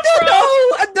did this come from?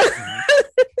 I don't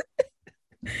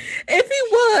know. If he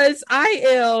was, I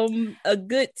am a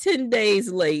good 10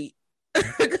 days late.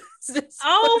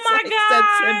 Oh my god,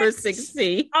 September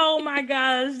 16th. Oh my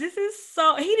gosh, this is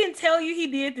so. He didn't tell you he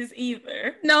did this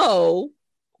either. No.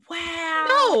 Wow.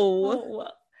 No.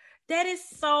 That is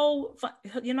so fun.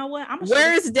 You know what?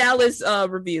 Where is Dallas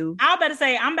review? I was about to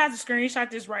say I'm about to screenshot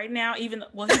this right now. He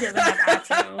doesn't have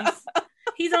iTunes.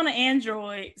 He's on an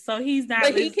Android, so he's not.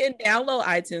 But he can download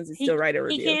iTunes and still write a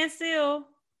review. He can still.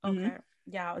 Okay. Mm-hmm.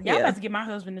 Y'all about to get my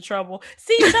husband in trouble.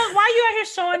 See, Chuck, why you out here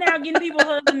showing out getting people's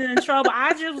husband in trouble?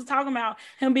 I just was talking about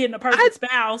him being the perfect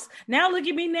spouse. Now look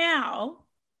at me now.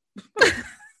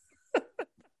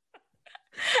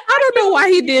 I don't know why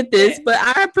he did this, but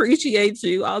I appreciate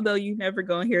you. Although you never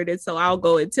gonna hear this, so I'll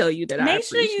go and tell you that. Make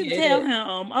sure you tell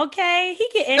him, okay? He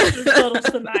get extra cuddles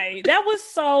tonight. That was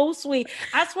so sweet.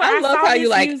 I swear, I love how you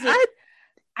like.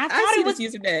 I thought it was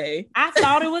username. I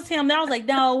thought it was him. Then I was like,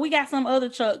 no, we got some other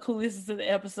Chuck who listens to the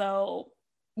episode.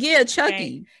 Yeah, Chucky.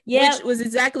 Okay. Yeah. Which was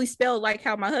exactly spelled like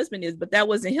how my husband is, but that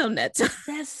wasn't him that time.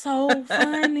 That's so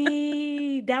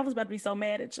funny. That was about to be so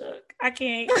mad at Chuck. I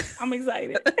can't. I'm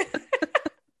excited.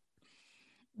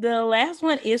 The last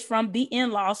one is from the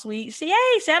In-Law Suite.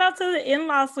 Hey, shout out to the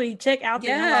In-Law Suite. Check out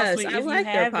the In-Law Suite. I like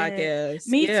their podcast.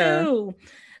 Me too.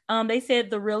 They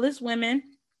said the realest women.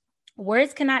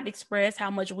 Words cannot express how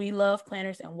much we love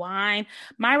Planners and Wine.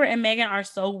 Myra and Megan are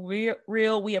so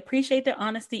real. We appreciate their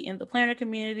honesty in the planner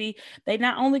community. They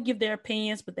not only give their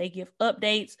opinions, but they give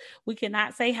updates. We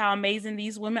cannot say how amazing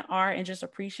these women are and just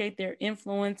appreciate their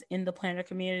influence in the planner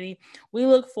community. We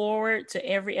look forward to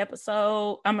every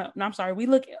episode. We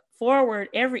look forward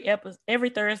every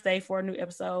Thursday for a new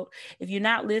episode. If you're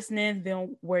not listening,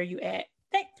 then where you at?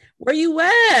 Where you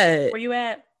at? Where you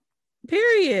at?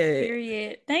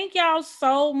 Period. Thank y'all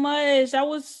so much. That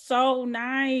was so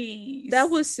nice. That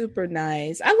was super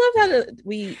nice. I love how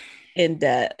we end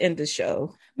the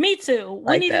show. Me too.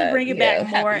 We need to bring it back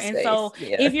more. And so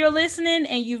if you're listening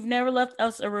and you've never left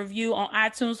us a review on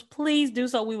iTunes, please do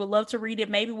so. We would love to read it.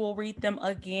 Maybe we'll read them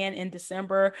again in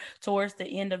December towards the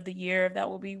end of the year. That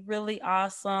would be really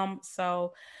awesome.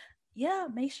 So yeah,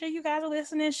 make sure you guys are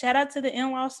listening. Shout out to the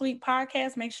In-Law Suite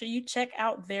podcast. Make sure you check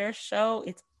out their show.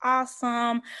 It's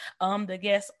awesome. The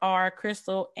guests are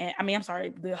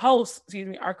the hosts,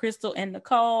 are Crystal and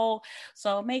Nicole.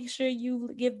 So make sure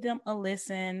you give them a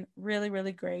listen. Really,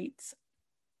 really great.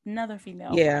 Another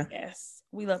female podcast.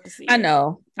 We love to see it. I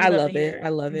know. I love it. I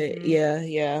love it.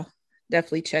 Yeah.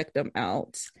 Definitely check them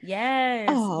out. Yes.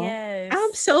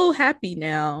 I'm so happy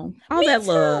now. Me that too.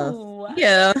 Love.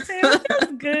 Yeah. It feels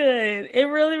good. It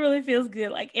really, really feels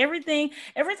good. Like every time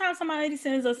somebody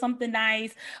sends us something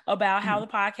nice about how the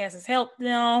podcast has helped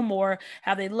them or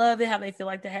how they love it, how they feel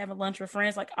like they're having lunch with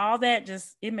friends, like all that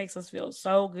it makes us feel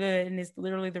so good. And it's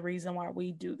literally the reason why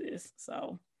we do this.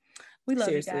 So we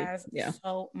love you guys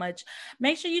so much.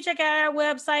 Make sure you check out our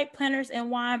website,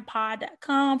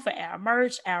 plannersandwinepod.com, for our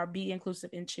merch, our Be Inclusive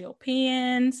and Chill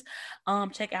pins.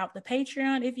 Check out the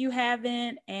Patreon if you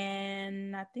haven't.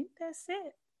 And I think that's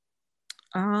it.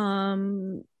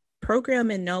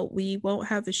 Programming note, we won't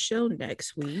have a show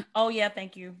next week. Oh, yeah.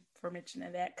 Thank you for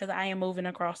mentioning that because I am moving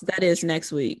across. That is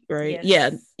next week, right?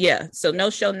 Yes. Yeah. So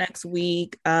no show next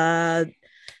week.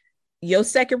 Your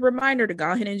second reminder to go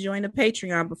ahead and join the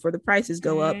Patreon before the prices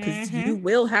go up, because you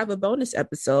will have a bonus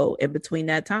episode in between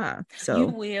that time. So you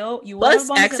will plus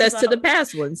access to the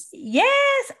past ones.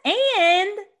 Yes, and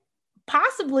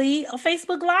possibly a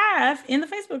Facebook Live in the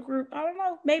Facebook group. I don't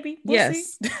know, maybe. We'll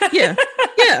see. Yeah.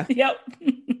 Yep.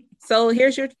 So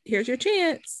here's your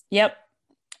chance. Yep.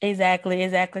 Exactly.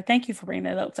 Thank you for bringing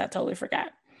that up. I totally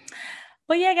forgot.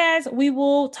 But yeah, guys, we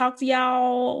will talk to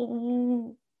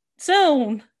y'all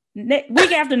soon.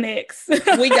 Week after next,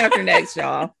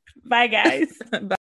 y'all. Bye, guys. Bye.